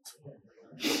Christ?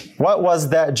 What was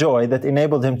that joy that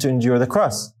enabled him to endure the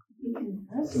cross?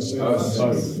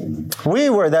 We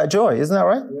were that joy, isn't that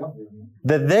right?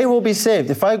 That they will be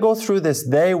saved. If I go through this,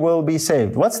 they will be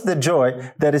saved. What's the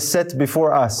joy that is set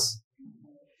before us?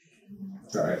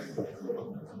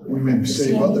 We may be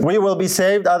saved. Others. We will be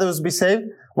saved, others will be saved.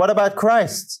 What about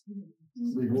Christ?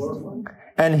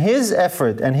 And his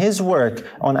effort and his work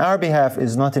on our behalf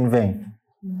is not in vain.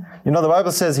 You know, the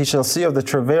Bible says he shall see of the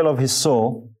travail of his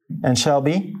soul and shall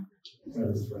be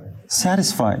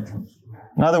satisfied.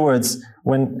 In other words,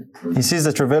 when he sees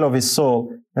the travail of his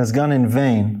soul has gone in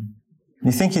vain,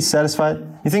 you think he's satisfied?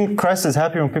 You think Christ is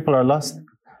happy when people are lost?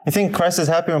 You think Christ is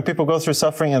happy when people go through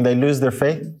suffering and they lose their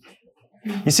faith?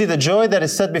 You see, the joy that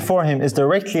is set before him is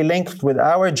directly linked with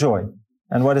our joy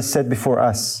and what is set before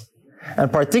us.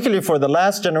 And particularly for the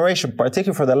last generation,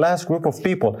 particularly for the last group of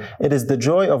people, it is the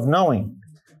joy of knowing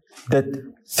that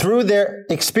through their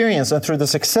experience and through the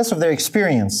success of their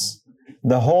experience,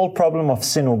 the whole problem of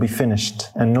sin will be finished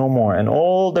and no more. And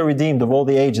all the redeemed of all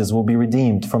the ages will be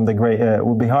redeemed from the grave,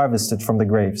 will be harvested from the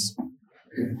graves.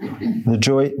 The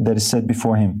joy that is set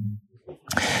before him.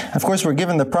 Of course, we're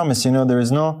given the promise, you know, there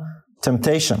is no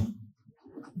temptation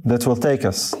that will take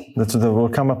us, that will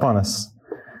come upon us,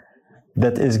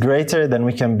 that is greater than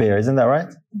we can bear. Isn't that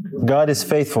right? God is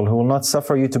faithful, who will not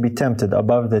suffer you to be tempted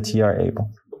above that ye are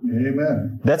able.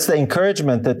 Amen. That's the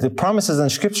encouragement that the promises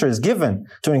in Scripture is given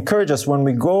to encourage us when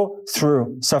we go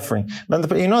through suffering.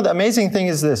 But you know, the amazing thing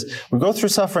is this. We go through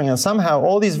suffering and somehow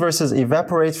all these verses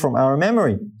evaporate from our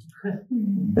memory.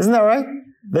 Isn't that right?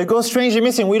 They go strangely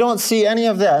missing. We don't see any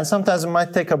of that. And sometimes we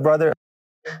might take a brother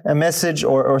a message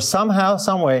or somehow,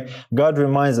 some way, God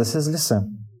reminds us, says,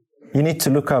 listen, you need to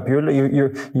look up.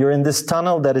 You're in this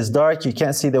tunnel that is dark. You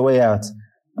can't see the way out.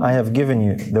 I have given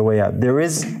you the way out. There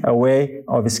is a way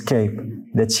of escape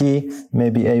that ye may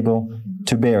be able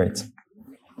to bear it.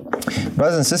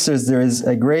 Brothers and sisters, there is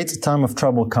a great time of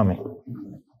trouble coming.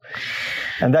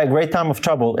 And that great time of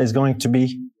trouble is going to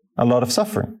be a lot of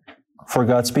suffering for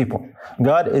God's people.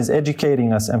 God is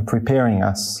educating us and preparing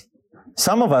us.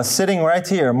 Some of us sitting right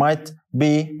here might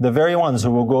be the very ones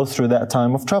who will go through that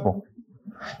time of trouble.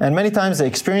 And many times the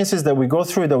experiences that we go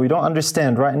through that we don't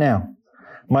understand right now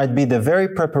might be the very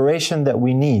preparation that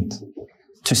we need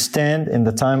to stand in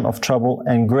the time of trouble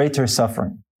and greater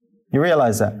suffering. You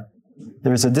realize that?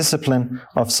 There is a discipline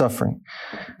of suffering.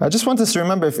 I just want us to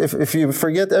remember, if you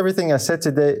forget everything I said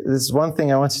today, there's one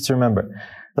thing I want you to remember.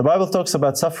 The Bible talks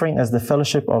about suffering as the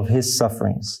fellowship of his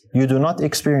sufferings. You do not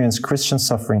experience Christian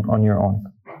suffering on your own.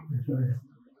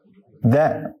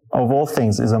 That, of all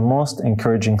things, is a most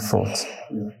encouraging thought.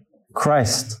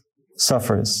 Christ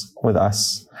suffers with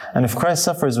us. And if Christ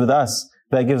suffers with us,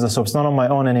 that gives us hope. It's not on my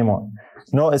own anymore.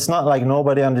 No, it's not like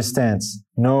nobody understands.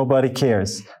 Nobody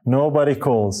cares. Nobody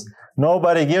calls.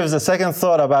 Nobody gives a second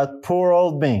thought about poor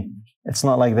old me. It's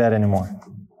not like that anymore.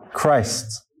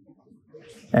 Christ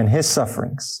and his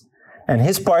sufferings and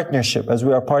his partnership, as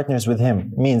we are partners with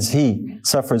him, means he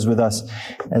suffers with us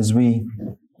as we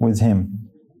with him.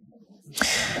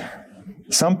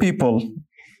 Some people,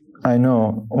 I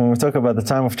know, when we talk about the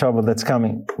time of trouble that's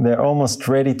coming, they're almost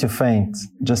ready to faint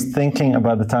just thinking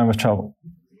about the time of trouble.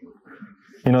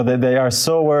 You know, they are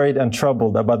so worried and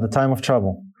troubled about the time of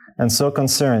trouble and so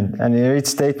concerned. And you read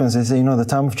statements, they say, you know, the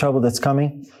time of trouble that's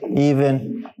coming,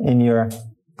 even in your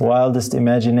wildest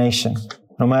imagination,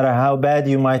 no matter how bad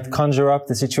you might conjure up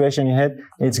the situation in your head,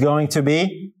 it's going to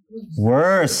be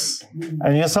worse.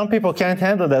 And you know, some people can't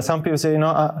handle that. Some people say, you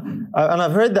know, and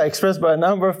I've heard that expressed by a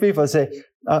number of people, say,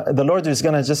 the Lord is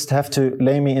going to just have to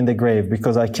lay me in the grave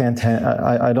because I can't,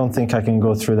 I don't think I can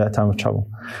go through that time of trouble.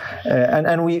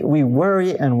 And we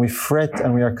worry and we fret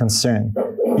and we are concerned.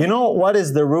 You know what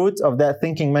is the root of that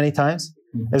thinking many times?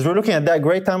 Is we're looking at that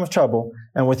great time of trouble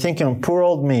and we're thinking, poor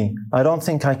old me, I don't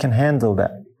think I can handle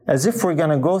that. As if we're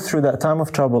going to go through that time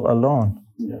of trouble alone.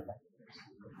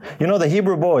 You know, the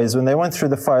Hebrew boys, when they went through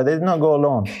the fire, they did not go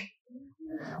alone.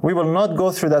 We will not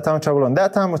go through that time of trouble alone.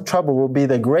 That time of trouble will be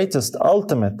the greatest,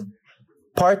 ultimate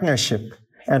partnership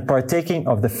and partaking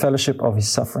of the fellowship of his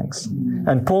sufferings.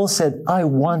 And Paul said, I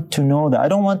want to know that. I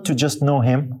don't want to just know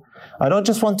him. I don't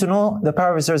just want to know the power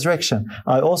of his resurrection.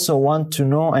 I also want to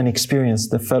know and experience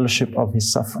the fellowship of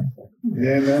his suffering.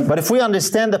 Amen. But if we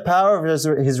understand the power of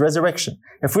his resurrection,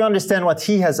 if we understand what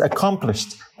he has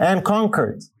accomplished and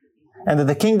conquered, And that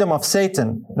the kingdom of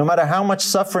Satan, no matter how much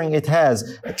suffering it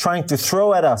has, trying to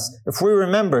throw at us, if we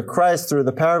remember Christ through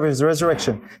the power of His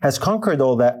resurrection has conquered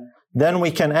all that, then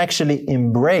we can actually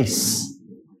embrace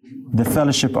the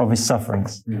fellowship of His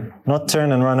sufferings, not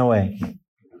turn and run away.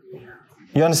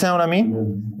 You understand what I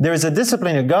mean? There is a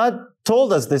discipline. God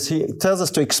told us this. He tells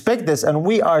us to expect this, and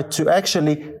we are to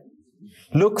actually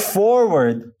look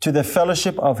forward to the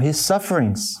fellowship of His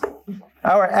sufferings.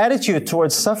 Our attitude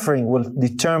towards suffering will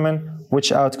determine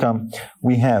which outcome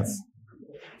we have.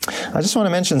 I just want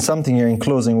to mention something here in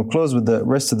closing. We'll close with the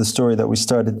rest of the story that we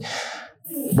started.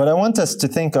 But I want us to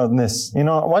think of this. You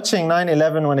know, watching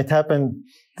 9/11 when it happened,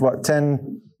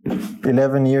 10,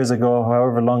 11 years ago,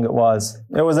 however long it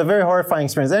was a very horrifying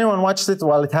experience. Anyone watched it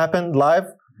while it happened live?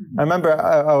 I remember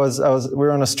we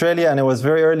were in Australia and it was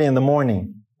very early in the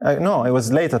morning. No, it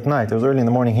was late at night. It was early in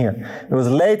the morning here. It was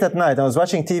late at night. I was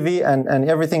watching TV and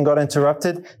everything got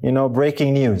interrupted,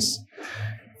 breaking news.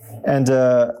 And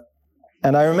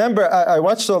I remember I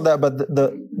watched all that, but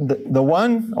the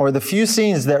one or the few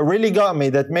scenes that really got me,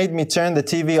 that made me turn the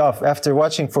TV off after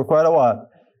watching for quite a while,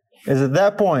 is at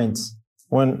that point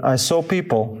when I saw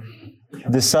people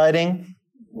deciding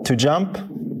to jump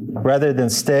rather than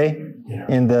stay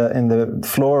in the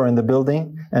floor or in the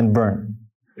building and burn.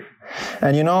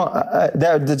 And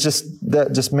that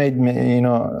just made me,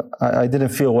 I didn't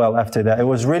feel well after that. It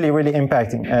was really, really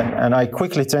impacting, and I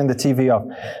quickly turned the TV off.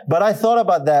 But I thought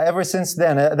about that ever since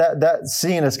then. That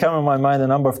scene has come in my mind a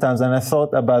number of times, and I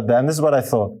thought about that. And this is what I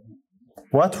thought: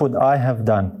 what would I have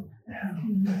done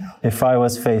if I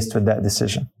was faced with that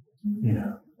decision?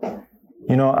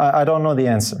 I don't know the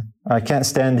answer. I can't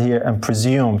stand here and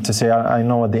presume to say I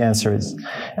know what the answer is.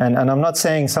 And I'm not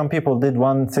saying some people did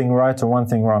one thing right or one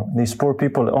thing wrong. These poor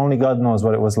people, only God knows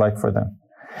what it was like for them.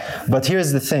 But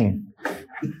here's the thing.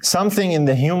 Something in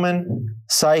the human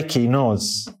psyche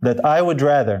knows that I would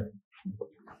rather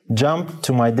jump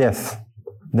to my death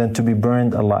than to be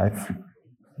burned alive.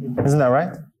 Isn't that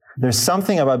right? There's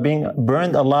something about being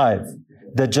burned alive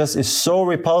that just is so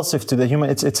repulsive to the human.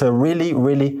 It's a really,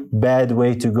 really bad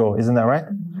way to go. Isn't that right?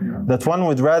 That one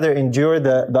would rather endure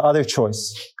the other choice.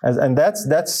 And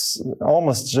that's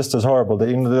almost just as horrible.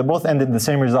 They both ended in the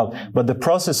same result. But the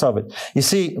process of it. You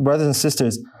see, brothers and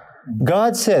sisters,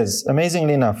 God says,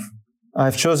 amazingly enough,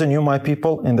 I've chosen you, my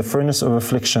people, in the furnace of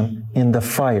affliction, in the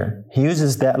fire. He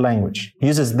uses that language. He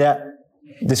uses that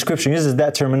description. He uses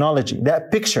that terminology,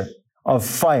 that picture of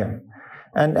fire.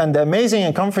 And the amazing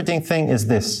and comforting thing is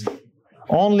this.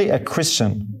 Only a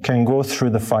Christian can go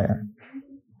through the fire.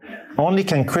 Only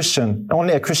a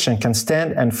Christian can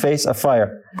stand and face a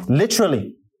fire,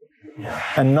 literally,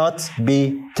 and not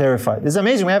be terrified. It's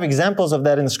amazing. We have examples of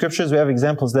that in the scriptures. We have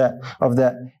examples of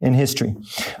that in history.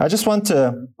 I want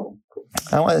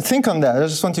to think on that. I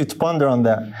just want you to ponder on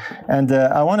that. And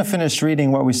I want to finish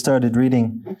reading what we started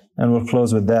reading, and we'll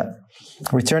close with that.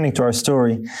 Returning to our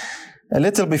story. A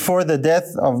little before the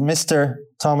death of Mr.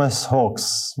 Thomas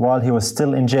Hawkes, while he was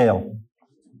still in jail,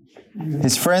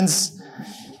 his friends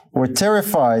were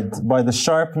terrified by the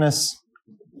sharpness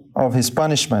of his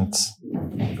punishment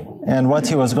and what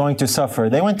he was going to suffer.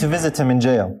 They went to visit him in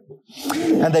jail.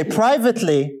 And they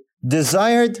privately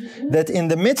desired that in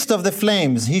the midst of the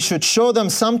flames he should show them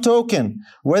some token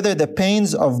whether the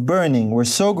pains of burning were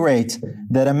so great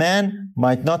that a man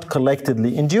might not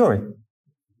collectedly endure it.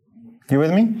 You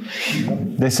with me?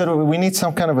 They said, we need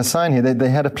some kind of a sign here. They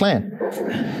had a plan.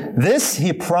 This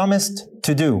he promised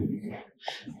to do.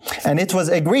 And it was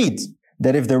agreed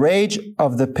that if the rage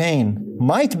of the pain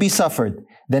might be suffered,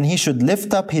 then he should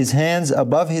lift up his hands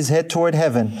above his head toward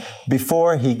heaven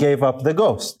before he gave up the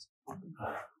ghost.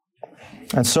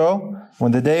 And so,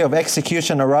 when the day of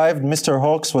execution arrived, Mr.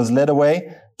 Hawkes was led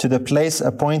away to the place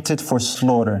appointed for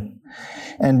slaughter.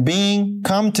 And being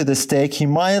come to the stake, he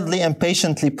mildly and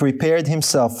patiently prepared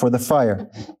himself for the fire,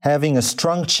 having a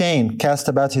strong chain cast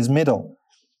about his middle,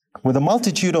 with a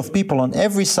multitude of people on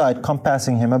every side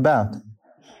compassing him about.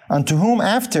 Unto whom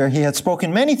after he had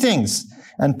spoken many things,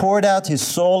 and poured out his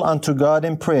soul unto God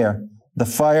in prayer, the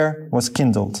fire was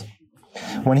kindled.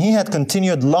 When he had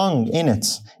continued long in it,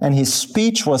 and his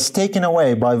speech was taken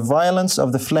away by violence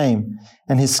of the flame,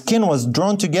 and his skin was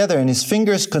drawn together, and his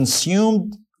fingers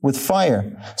consumed with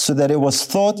fire, so that it was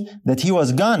thought that he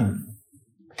was gone.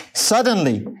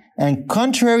 Suddenly, and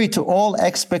contrary to all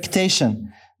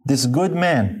expectation, this good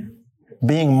man,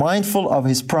 being mindful of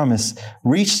his promise,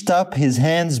 reached up his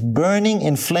hands burning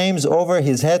in flames over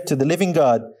his head to the living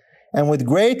God, and with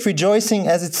great rejoicing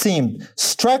as it seemed,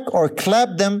 struck or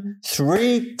clapped them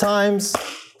 3 times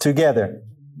together.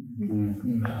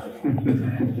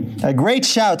 A great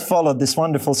shout followed this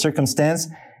wonderful circumstance,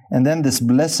 And then this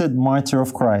blessed martyr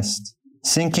of Christ,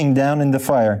 sinking down in the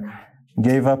fire,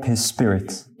 gave up his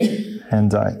spirit and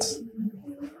died.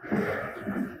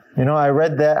 You know, I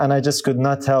read that and I just could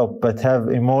not help but have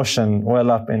emotion well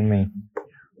up in me.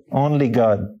 Only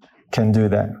God can do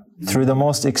that. Through the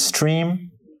most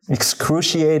extreme,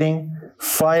 excruciating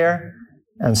fire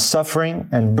and suffering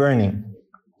and burning,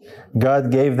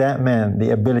 God gave that man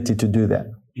the ability to do that.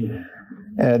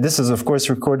 This is, of course,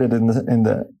 recorded in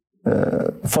the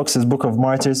Fox's Book of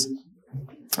Martyrs.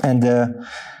 And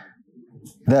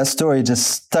that story just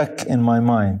stuck in my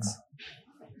mind.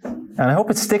 And I hope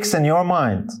it sticks in your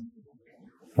mind.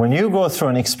 When you go through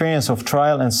an experience of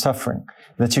trial and suffering,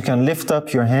 that you can lift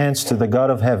up your hands to the God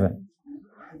of heaven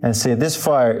and say, this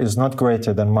fire is not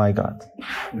greater than my God.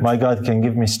 My God can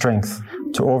give me strength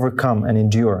to overcome and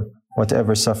endure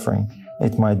whatever suffering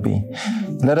it might be.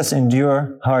 Let us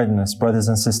endure hardness, brothers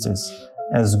and sisters,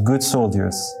 as good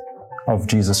soldiers of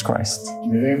Jesus Christ.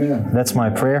 Amen. That's my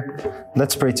prayer.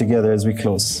 Let's pray together as we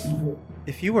close.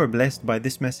 If you were blessed by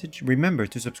this message, remember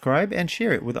to subscribe and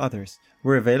share it with others.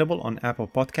 We're available on Apple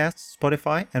Podcasts,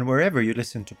 Spotify, and wherever you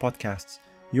listen to podcasts.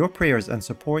 Your prayers and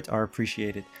support are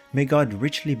appreciated. May God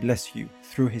richly bless you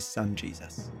through His Son,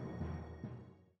 Jesus.